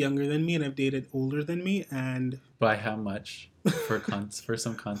dated younger than me and I've dated older than me, and by how much? For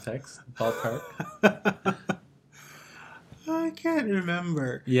some context, ballpark. I can't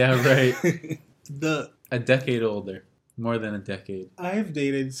remember. Yeah, right. A decade older. More than a decade. I've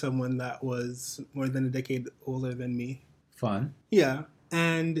dated someone that was more than a decade older than me. Fun. Yeah.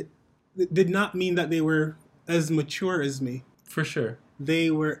 And it did not mean that they were as mature as me. For sure.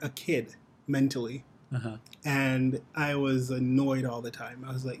 They were a kid mentally. And I was annoyed all the time.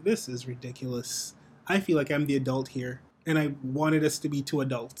 I was like, this is ridiculous. I feel like I'm the adult here. And I wanted us to be two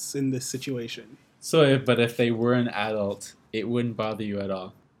adults in this situation. But if they were an adult, it wouldn't bother you at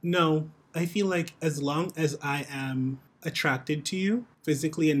all? No. I feel like as long as I am attracted to you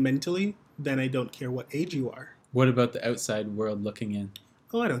physically and mentally, then I don't care what age you are. What about the outside world looking in?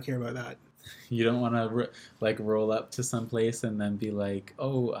 Oh, I don't care about that. You don't want to roll up to some place and then be like,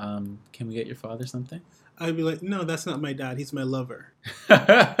 "Oh, can we get your father something?" I'd be like, "No, that's not my dad. He's my lover."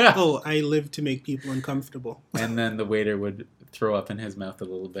 Oh, I live to make people uncomfortable. And then the waiter would throw up in his mouth a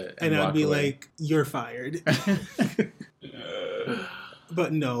little bit, and I'd be away. Like, "You're fired."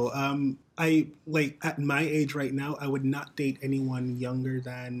 But no, I like at my age right now, I would not date anyone younger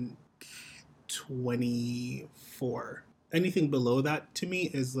than 24. Anything below that to me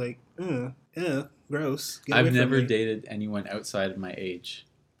is like, gross. I've never dated anyone outside of my age.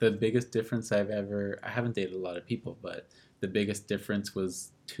 The biggest difference I haven't dated a lot of people, but the biggest difference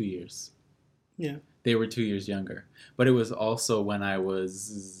was 2 years. Yeah. They were 2 years younger. But it was also when I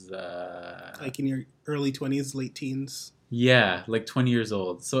was... like in your early 20s, late teens. Yeah, like 20 years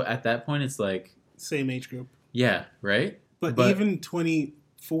old. So at that point, it's like... Same age group. Yeah, right? But even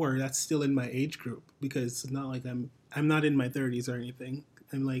 24, that's still in my age group. Because it's not like I'm not in my 30s or anything.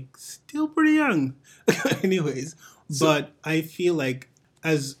 I'm like still pretty young. Anyways. But I feel like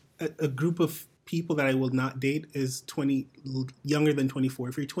as a group of people that I will not date is younger than 24.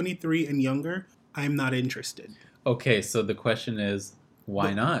 If you're 23 and younger, I'm not interested. Okay, so the question is,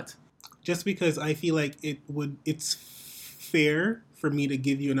 why not? Just because I feel like it's fair for me to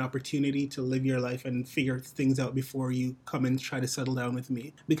give you an opportunity to live your life and figure things out before you come and try to settle down with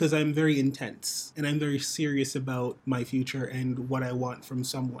me. Because I'm very intense and I'm very serious about my future and what I want from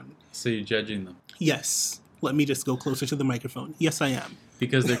someone. So you're judging them? Yes. Let me just go closer to the microphone. Yes, I am.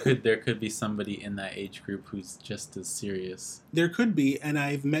 Because there could be somebody in that age group who's just as serious. There could be, and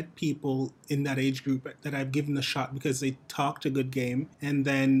I've met people in that age group that I've given a shot because they talked a good game, and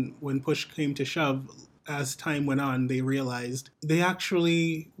then when push came to shove, as time went on, they realized they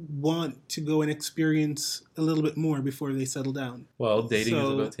actually want to go and experience a little bit more before they settle down. Well, dating is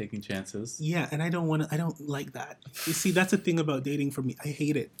about taking chances. Yeah, and I don't like that. You see, that's the thing about dating for me. I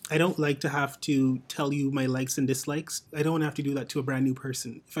hate it. I don't like to have to tell you my likes and dislikes. I don't want to have to do that to a brand new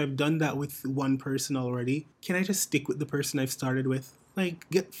person. If I've done that with one person already, can I just stick with the person I've started with? Like,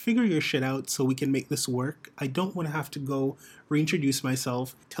 figure your shit out so we can make this work. I don't want to have to go reintroduce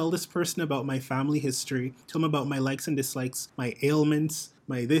myself, tell this person about my family history, tell them about my likes and dislikes, my ailments,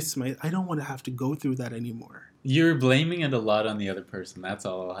 I don't want to have to go through that anymore. You're blaming it a lot on the other person. That's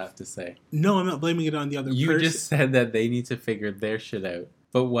all I'll have to say. No, I'm not blaming it on the other person. You just said that they need to figure their shit out.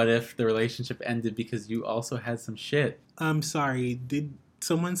 But what if the relationship ended because you also had some shit? I'm sorry. Did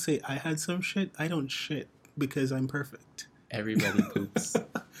someone say I had some shit? I don't shit because I'm perfect. Everybody poops.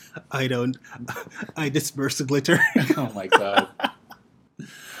 I don't. I disperse glitter. Oh my god.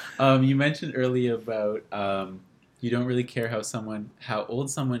 You mentioned earlier about you don't really care how old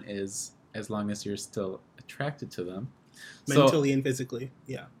someone is as long as you're still attracted to them. Mentally and physically,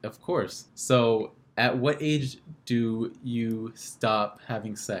 yeah. Of course. So at what age do you stop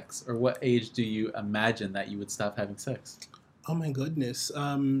having sex? Or what age do you imagine that you would stop having sex? Oh my goodness.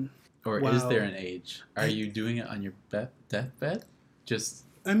 Or wow. is there an age? Are you doing it on your deathbed? Just...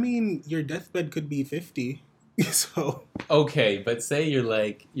 I mean, your deathbed could be 50. So... Okay, but say you're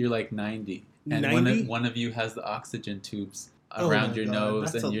like 90. And 90? one of you has the oxygen tubes around your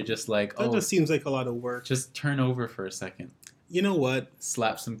nose, and you're just like, that just seems like a lot of work. Just turn over for a second. You know what?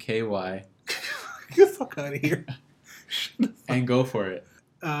 Slap some KY. Get the fuck out of here. And go for it.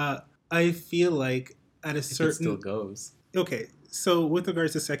 I feel like at a certain... It still goes. Okay, so with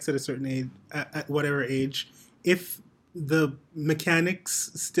regards to sex at a certain age, at whatever age, if the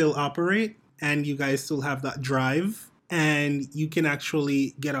mechanics still operate and you guys still have that drive and you can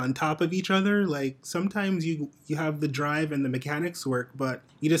actually get on top of each other, like sometimes you have the drive and the mechanics work, but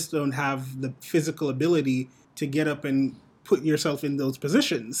you just don't have the physical ability to get up and put yourself in those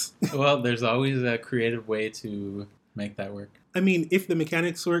positions. Well, there's always a creative way to make that work. I mean, if the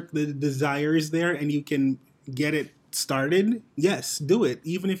mechanics work, the desire is there and you can get it started, yes, do it,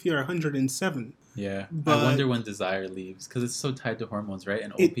 even if you're 107. Yeah, but I wonder when desire leaves, because it's so tied to hormones, right?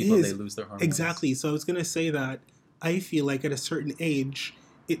 And old people, they lose their hormones. Exactly. So I was going to say that I feel like at a certain age,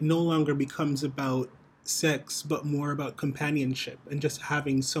 it no longer becomes about sex, but more about companionship and just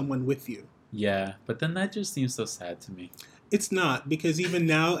having someone with you. Yeah, but then that just seems so sad to me. It's not, because even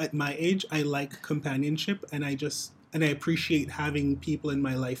now at my age, I like companionship, and I appreciate having people in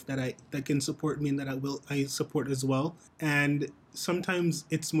my life that can support me and that I support as well. And sometimes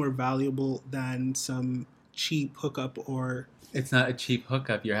it's more valuable than some cheap hookup or... It's not a cheap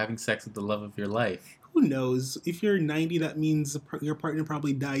hookup. You're having sex with the love of your life. Who knows? If you're 90, that means your partner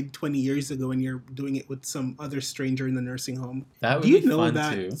probably died 20 years ago and you're doing it with some other stranger in the nursing home. That would be fun, too. Do you know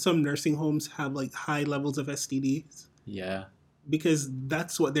that some nursing homes have like high levels of STDs? Yeah. Because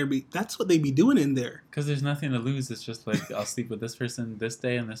that's what they be doing in there. Because there's nothing to lose. It's just like, I'll sleep with this person this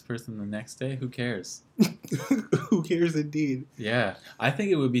day and this person the next day. Who cares? Who cares indeed? Yeah. I think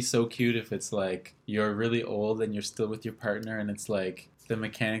it would be so cute if it's like you're really old and you're still with your partner and it's like the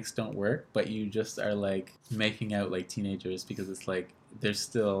mechanics don't work, but you just are like making out like teenagers because it's like you're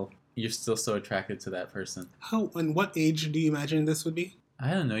still so attracted to that person. How and what age do you imagine this would be?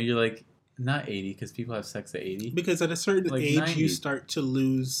 I don't know. You're like... Not 80, because people have sex at 80. Because at a certain like age, 90. You start to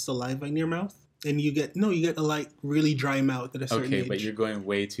lose saliva in your mouth. And you get a like really dry mouth at a certain age. Okay, but you're going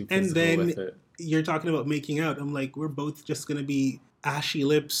way too physical with it. You're talking about making out. I'm like, we're both just going to be ashy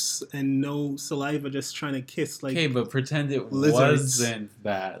lips and no saliva just trying to kiss like... Okay, but pretend it lizards. Wasn't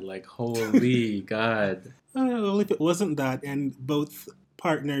that. Like, holy God. Well, if it wasn't that and both...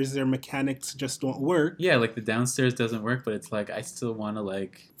 partners, their mechanics just don't work. Yeah, like the downstairs doesn't work, but it's like I still want to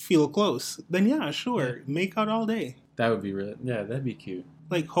like feel close. Then yeah, sure, make out all day. That would be really that'd be cute.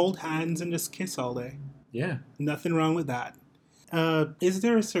 Like hold hands and just kiss all day. Yeah, nothing wrong with that. Is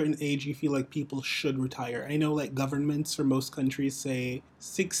there a certain age you feel like people should retire? I know like governments for most countries say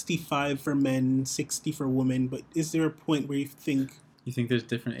 65 for men, 60 for women, but is there a point where you think there's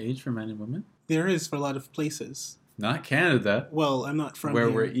different age for men and women? There is for a lot of places. Not Canada. Well, I'm not from where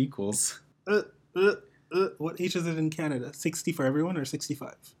here. We're equals. What age is it in Canada? 60 for everyone or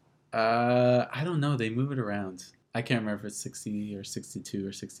 65? I don't know. They move it around. I can't remember if it's 60 or 62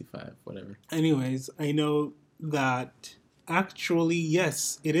 or 65, whatever. Anyways, I know that actually,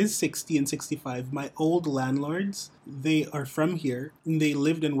 yes, it is 60 and 65. My old landlords, they are from here, and they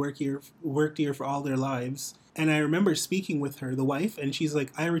lived and worked here for all their lives. And I remember speaking with her, the wife, and she's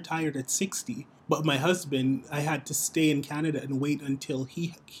like, I retired at 60. But my husband, I had to stay in Canada and wait until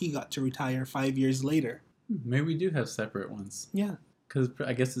he got to retire 5 years later. Maybe we do have separate ones. Yeah. Because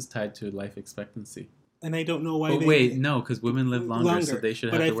I guess it's tied to life expectancy. And I don't know why no, because women live longer, so they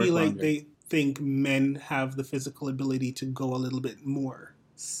should have to work longer. But I feel like they think men have the physical ability to go a little bit more.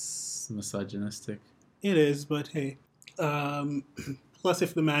 Misogynistic. It is, but hey. Plus,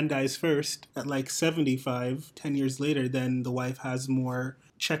 if the man dies first at like 75, 10 years later, then the wife has more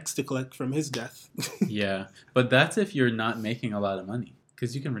checks to collect from his death. Yeah, but that's if you're not making a lot of money,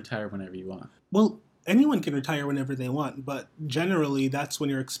 because you can retire whenever you want. Well, anyone can retire whenever they want, but generally that's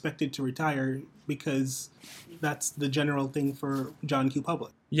when you're expected to retire because that's the general thing for John Q.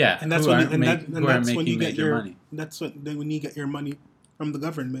 Public. Yeah, and that's when you get your money. That's when you get your money from the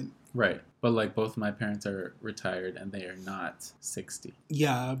government. Right, but like both my parents are retired and they are not 60.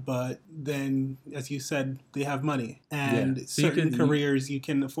 Yeah, but then, as you said, they have money and so certain careers you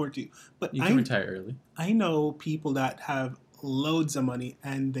can afford to. But you can retire early. I know people that have loads of money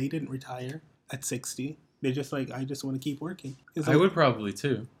and they didn't retire at 60. They're just like, I just want to keep working. I would probably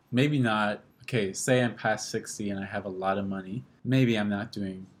too. Maybe not okay, say I'm past 60 and I have a lot of money. Maybe I'm not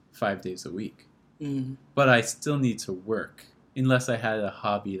doing 5 days a week. But I still need to work. Unless I had a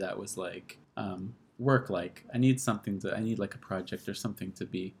hobby that was like work-like. I need like a project or something to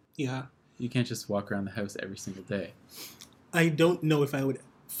be. Yeah. You can't just walk around the house every single day. I don't know if I would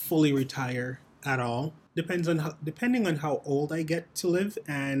fully retire at all. Depending on how old I get to live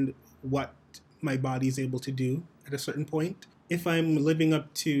and what my body is able to do at a certain point. If I'm living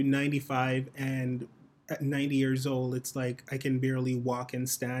up to 95 and at 90 years old, it's like I can barely walk and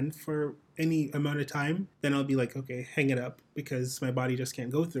stand for any amount of time, then I'll be like, okay, hang it up because my body just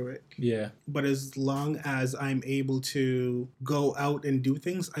can't go through it. Yeah. But as long as I'm able to go out and do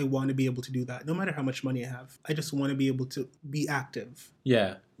things, I want to be able to do that no matter how much money I have. I just want to be able to be active.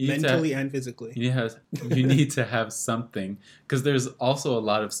 Yeah. Mentally and physically. You need to have something, because there's also a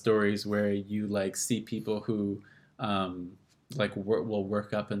lot of stories where you like see people who will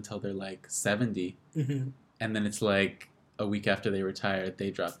work up until they're like 70, and then it's like a week after they retire,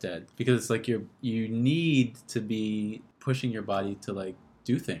 they drop dead, because it's like you need to be pushing your body to like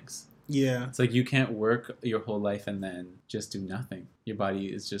do things. Yeah. It's like you can't work your whole life and then just do nothing. Your body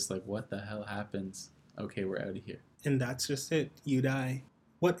is just like, what the hell happens? Okay, we're out of here. And that's just it. You die.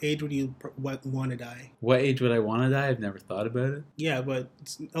 What age would you want to die? What age would I want to die? I've never thought about it. Yeah, but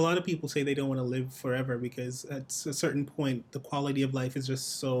a lot of people say they don't want to live forever because at a certain point, the quality of life is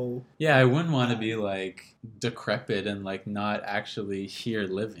just so... Yeah, I wouldn't want to be like decrepit and like not actually here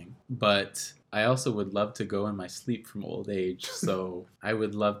living. But I also would love to go in my sleep from old age. So I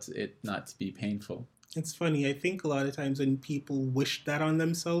would love it not to be painful. It's funny. I think a lot of times when people wish that on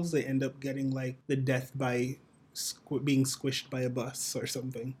themselves, they end up getting like the death by... being squished by a bus or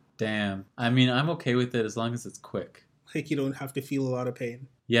something. Damn. I mean, I'm okay with it as long as it's quick. Like you don't have to feel a lot of pain.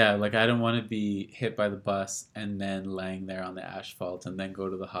 Yeah, like I don't want to be hit by the bus and then laying there on the asphalt and then go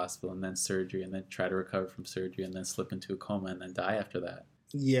to the hospital and then surgery and then try to recover from surgery and then slip into a coma and then die after that.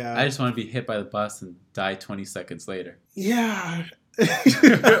 Yeah. I just want to be hit by the bus and die 20 seconds later. Yeah.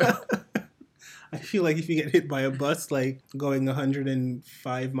 I feel like if you get hit by a bus, like going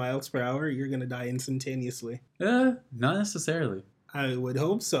 105 miles per hour, you're going to die instantaneously. Not necessarily. I would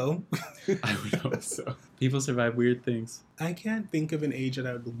hope so. I would hope so. People survive weird things. I can't think of an age that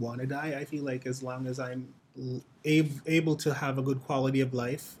I would want to die. I feel like as long as I'm able to have a good quality of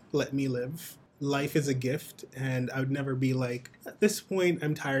life, let me live. Life is a gift, and I would never be like, at this point,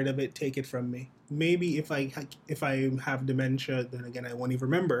 I'm tired of it, take it from me. Maybe if I have dementia, then again, I won't even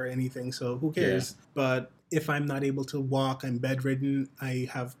remember anything, so who cares? Yeah. But if I'm not able to walk, I'm bedridden, I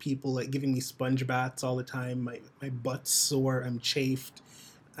have people like giving me sponge baths all the time, my butt's sore, I'm chafed,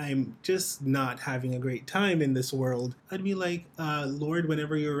 I'm just not having a great time in this world. I'd be like, Lord,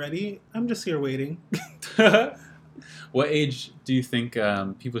 whenever you're ready, I'm just here waiting. What age do you think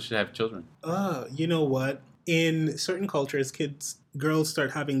people should have children? You know what? In certain cultures, girls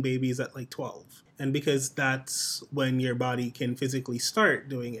start having babies at like 12. And because that's when your body can physically start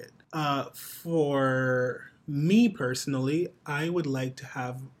doing it. For me personally, I would like to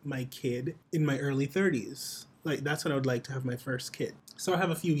have my kid in my early 30s. Like, that's when I would like to have my first kid. So I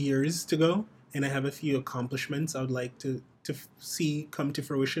have a few years to go, and I have a few accomplishments I would like to see come to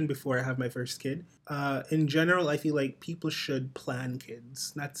fruition before I have my first kid. In general, I feel like people should plan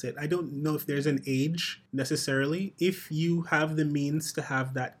kids. That's it. I don't know if there's an age necessarily. If you have the means to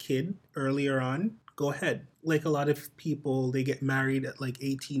have that kid earlier on, go ahead. Like a lot of people, they get married at like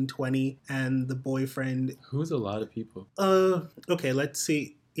 18, 20, and the boyfriend... Who's a lot of people? Okay, let's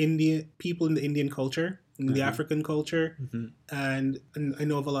say people in the Indian culture, in the African culture, and I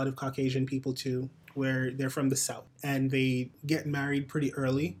know of a lot of Caucasian people too, where they're from the South and they get married pretty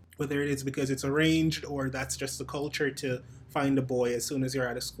early, whether it is because it's arranged or that's just the culture to find a boy as soon as you're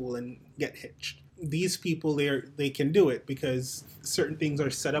out of school and get hitched. These people, they can do it because certain things are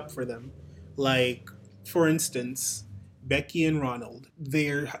set up for them. Like, for instance, Becky and Ronald,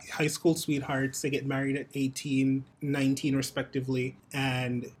 they're high school sweethearts. They get married at 18, 19 respectively.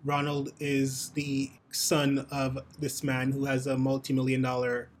 And Ronald is the son of this man who has a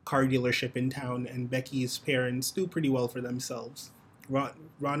multi-million-dollar car dealership in town. And Becky's parents do pretty well for themselves.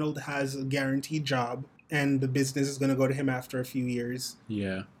 Ronald has a guaranteed job, and the business is going to go to him after a few years.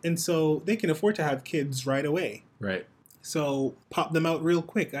 Yeah. And so they can afford to have kids right away. Right. So pop them out real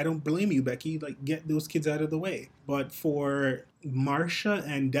quick. I don't blame you, Becky. Like, get those kids out of the way. But for Marsha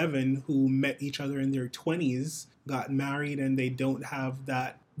and Devin, who met each other in their 20s, got married, and they don't have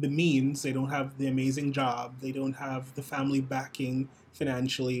the means, they don't have the amazing job, they don't have the family backing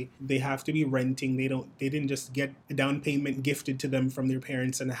financially, they have to be renting, they didn't just get a down payment gifted to them from their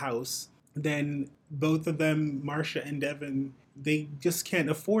parents and a house. then both of them, Marsha and Devin, they just can't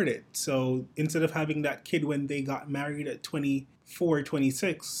afford it. So instead of having that kid when they got married at 24,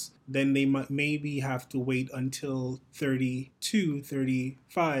 26, then they might maybe have to wait until 32,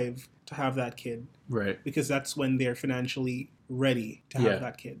 35 to have that kid. Right. Because that's when they're financially ready to have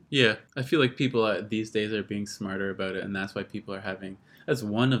that kid. Yeah. I feel like people these days are being smarter about it, and that's why people are having, that's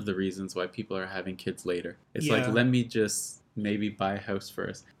one of the reasons why people are having kids later. It's like, let me just maybe buy a house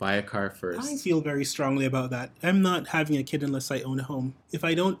first, buy a car first. I feel very strongly about that. I'm not having a kid unless I own a home. If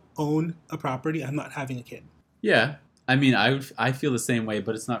I don't own a property, I'm not having a kid. Yeah. I mean, I feel the same way,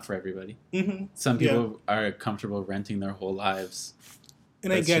 but it's not for everybody. Mm-hmm. Some people are comfortable renting their whole lives.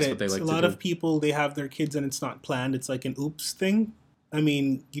 And I get it. A lot of people, they have their kids and it's not planned. It's like an oops thing. I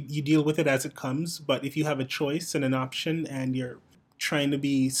mean, you deal with it as it comes, but if you have a choice and an option and you're trying to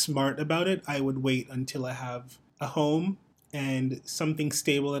be smart about it, I would wait until I have a home and something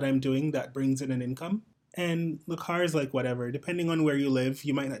stable that I'm doing that brings in an income. And the car is like whatever. Depending on where you live,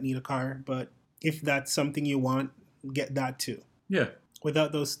 you might not need a car, but if that's something you want, get that too. Yeah.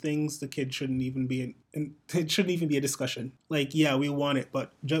 Without those things, the kid shouldn't even be it shouldn't even be a discussion. Like, yeah, we want it,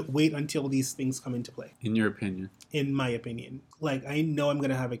 but just wait until these things come into play. In your opinion? In my opinion. Like, I know I'm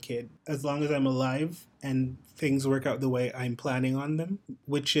going to have a kid. As long as I'm alive and things work out the way I'm planning on them,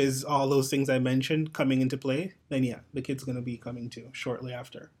 which is all those things I mentioned coming into play, then yeah, the kid's going to be coming too shortly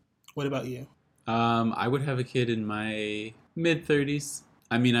after. What about you? I would have a kid in my mid-30s.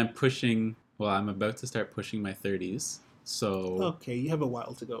 I mean, I'm about to start pushing my 30s. So okay, you have a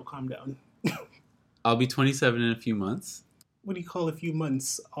while to go. Calm down. I'll be 27 in a few months. What do you call a few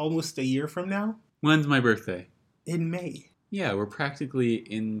months? Almost a year from now? When's my birthday? In May. Yeah, we're practically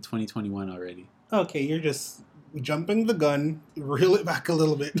in 2021 already. Okay, you're just jumping the gun. Reel it back a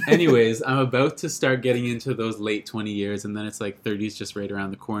little bit. Anyways, I'm about to start getting into those late 20 years, and then it's like 30's just right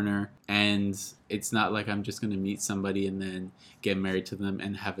around the corner. And it's not like I'm just going to meet somebody and then get married to them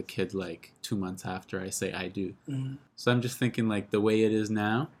and have a kid like 2 months after I say I do. Mm. So I'm just thinking like the way it is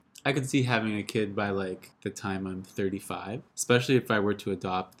now, I could see having a kid by like the time I'm 35, especially if I were to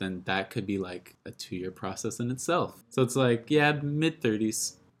adopt, then that could be like a 2-year process in itself. So it's like, yeah,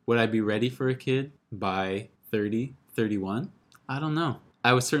 mid-30s. Would I be ready for a kid by 30, 31? I don't know.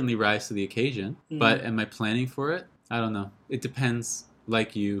 I would certainly rise to the occasion, but am I planning for it? I don't know. It depends.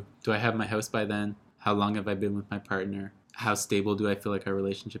 Like you, do I have my house by then? How long have I been with my partner? How stable do I feel like our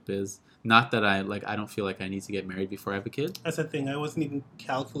relationship is? Not that I don't feel like I need to get married before I have a kid. That's the thing. I wasn't even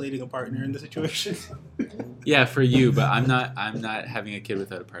calculating a partner in the situation. Yeah, for you, but I'm not having a kid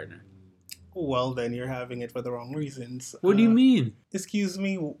without a partner. Well, then you're having it for the wrong reasons. What do you mean? Excuse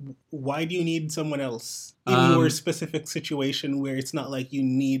me, why do you need someone else in your specific situation where it's not like you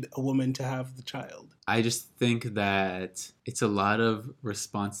need a woman to have the child? I just think that it's a lot of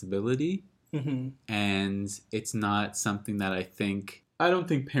responsibility, and it's not something that I don't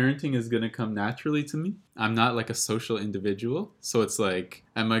think parenting is going to come naturally to me. I'm not like a social individual, so it's like,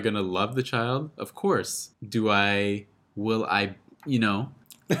 am I going to love the child? Of course. Will I, I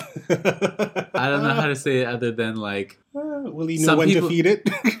don't know how to say it other than like... will you know when to feed it?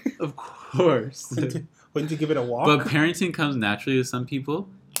 Of course. When to give it a walk? But parenting comes naturally to some people.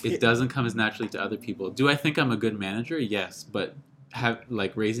 It doesn't come as naturally to other people. Do I think I'm a good manager? Yes, but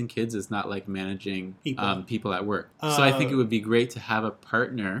raising kids is not like managing people at work. So I think it would be great to have a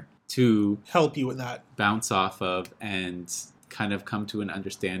partner to help you with that, bounce off of, and kind of come to an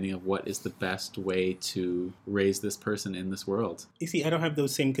understanding of what is the best way to raise this person in this world. You see, I don't have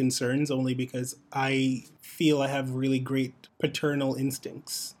those same concerns only because I feel I have really great paternal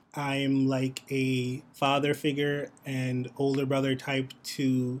instincts. I'm like a father figure and older brother type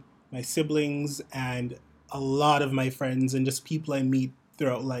to my siblings and a lot of my friends and just people I meet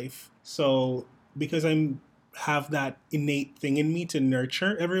throughout life. So because I have that innate thing in me to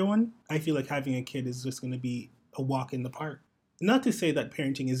nurture everyone, I feel like having a kid is just going to be a walk in the park. Not to say that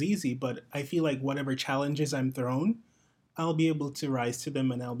parenting is easy, but I feel like whatever challenges I'm thrown, I'll be able to rise to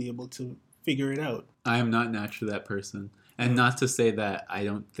them and I'll be able to figure it out. I am not naturally that person. And not to say that I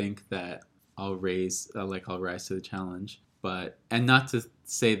don't think that I'll rise to the challenge, and not to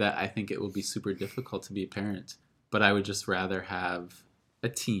say that I think it will be super difficult to be a parent, but I would just rather have a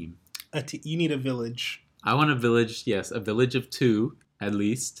team. You need a village. I want a village, yes, a village of 2 at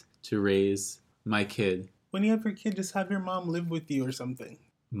least to raise my kid. When you have your kid, just have your mom live with you or something.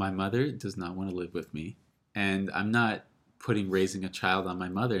 My mother does not want to live with me, and I'm not putting raising a child on my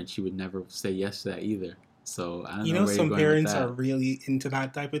mother, and she would never say yes to that either. So I don't know where some parents are really into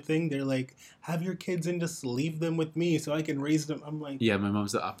that type of thing. They're like, have your kids and just leave them with me so I can raise them. I'm like... Yeah, my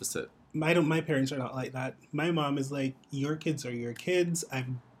mom's the opposite. My parents are not like that. My mom is like, your kids are your kids. I've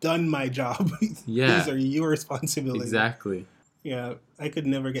done my job. Yeah. These are your responsibilities. Exactly. Yeah, I could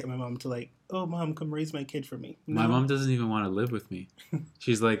never get my mom to like, oh, mom, come raise my kid for me. No. My mom doesn't even want to live with me.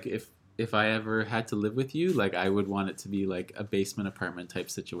 She's like, if I ever had to live with you, like I would want it to be like a basement apartment type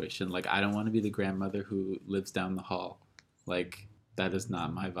situation. Like I don't want to be the grandmother who lives down the hall. Like that is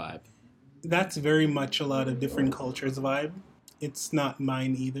not my vibe. That's very much a lot of different cultures' vibe. It's not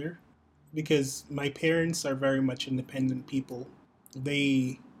mine either, because my parents are very much independent people.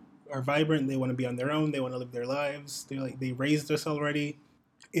 They are vibrant. They want to be on their own. They want to live their lives. They raised us already.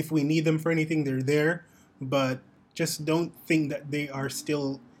 If we need them for anything, they're there. But just don't think that they are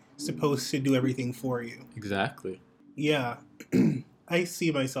still supposed to do everything for you. Exactly. Yeah. I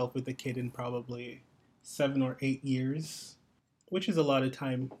see myself with a kid in probably 7 or 8 years, which is a lot of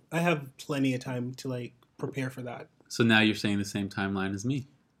time. I have plenty of time to like prepare for that. So now you're saying the same timeline as me.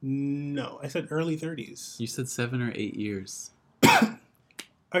 No, I said early 30s. You said 7 or 8 years.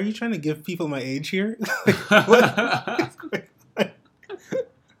 Are you trying to give people my age here?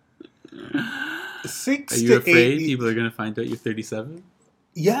 Six Are you to afraid 8 people are going to find out you're 37?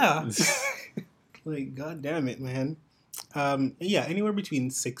 Yeah. Like, god damn it, man. Yeah, anywhere between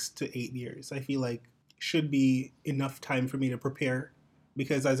 6 to 8 years, I feel like should be enough time for me to prepare,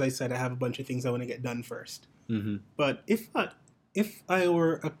 because as I said, I have a bunch of things I want to get done first. Mm-hmm. But if I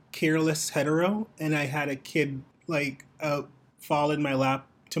were a careless hetero and I had a kid like fall in my lap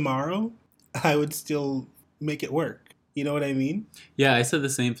tomorrow, I would still make it work. You know what I mean? Yeah, I said the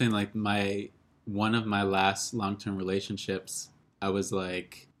same thing. Like one of my last long-term relationships, I was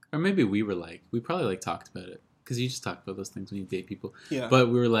like, or maybe we probably like talked about it, because you just talk about those things when you date people. Yeah. But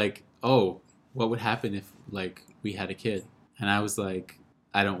we were like, oh, what would happen if like we had a kid? And I was like,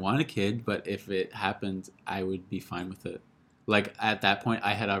 I don't want a kid, but if it happened, I would be fine with it. Like at that point,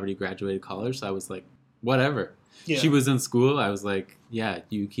 I had already graduated college, so I was like, whatever. Yeah. She was in school. I was like, yeah,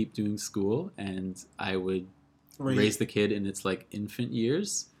 you keep doing school, and I would raise the kid in its like infant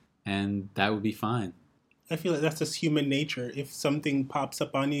years, and that would be fine. I feel like that's just human nature. If something pops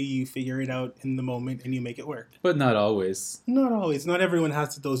up on you, you figure it out in the moment and you make it work. But not always. Not always. Not everyone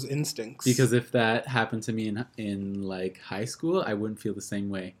has those instincts. Because if that happened to me in like high school, I wouldn't feel the same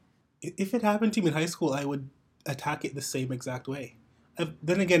way. If it happened to me in high school, I would attack it the same exact way.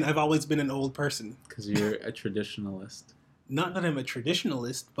 Then again, I've always been an old person. Because you're a traditionalist. Not that I'm a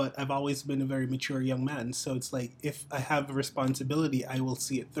traditionalist, but I've always been a very mature young man. So it's like, if I have a responsibility, I will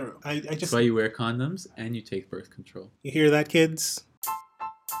see it through. That's why you wear condoms and you take birth control. You hear that, kids?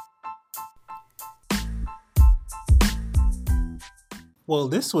 Well,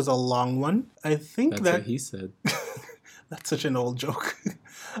 this was a long one. I think That's what he said. That's such an old joke.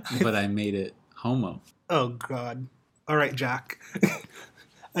 But I made it homo. Oh, God. All right, Jack.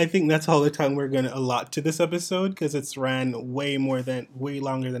 I think that's all the time we're going to allot to this episode, because it's ran way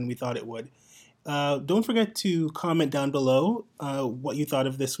longer than we thought it would. Don't forget to comment down below what you thought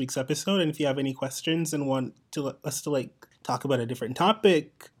of this week's episode, and if you have any questions and want us to like talk about a different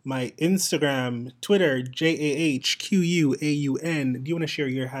topic. My Instagram, Twitter, JAHQUAUN. Do you want to share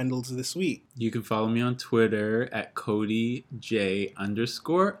your handles this week? You can follow me on Twitter at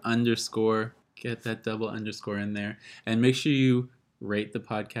CodyJ__. Get that double underscore in there, and make sure you rate the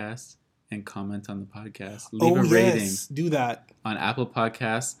podcast and comment on the podcast. Leave a rating. Yes, do that. On Apple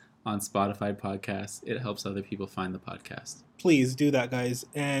Podcasts, on Spotify Podcasts. It helps other people find the podcast. Please do that, guys.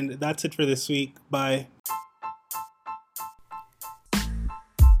 And that's it for this week. Bye.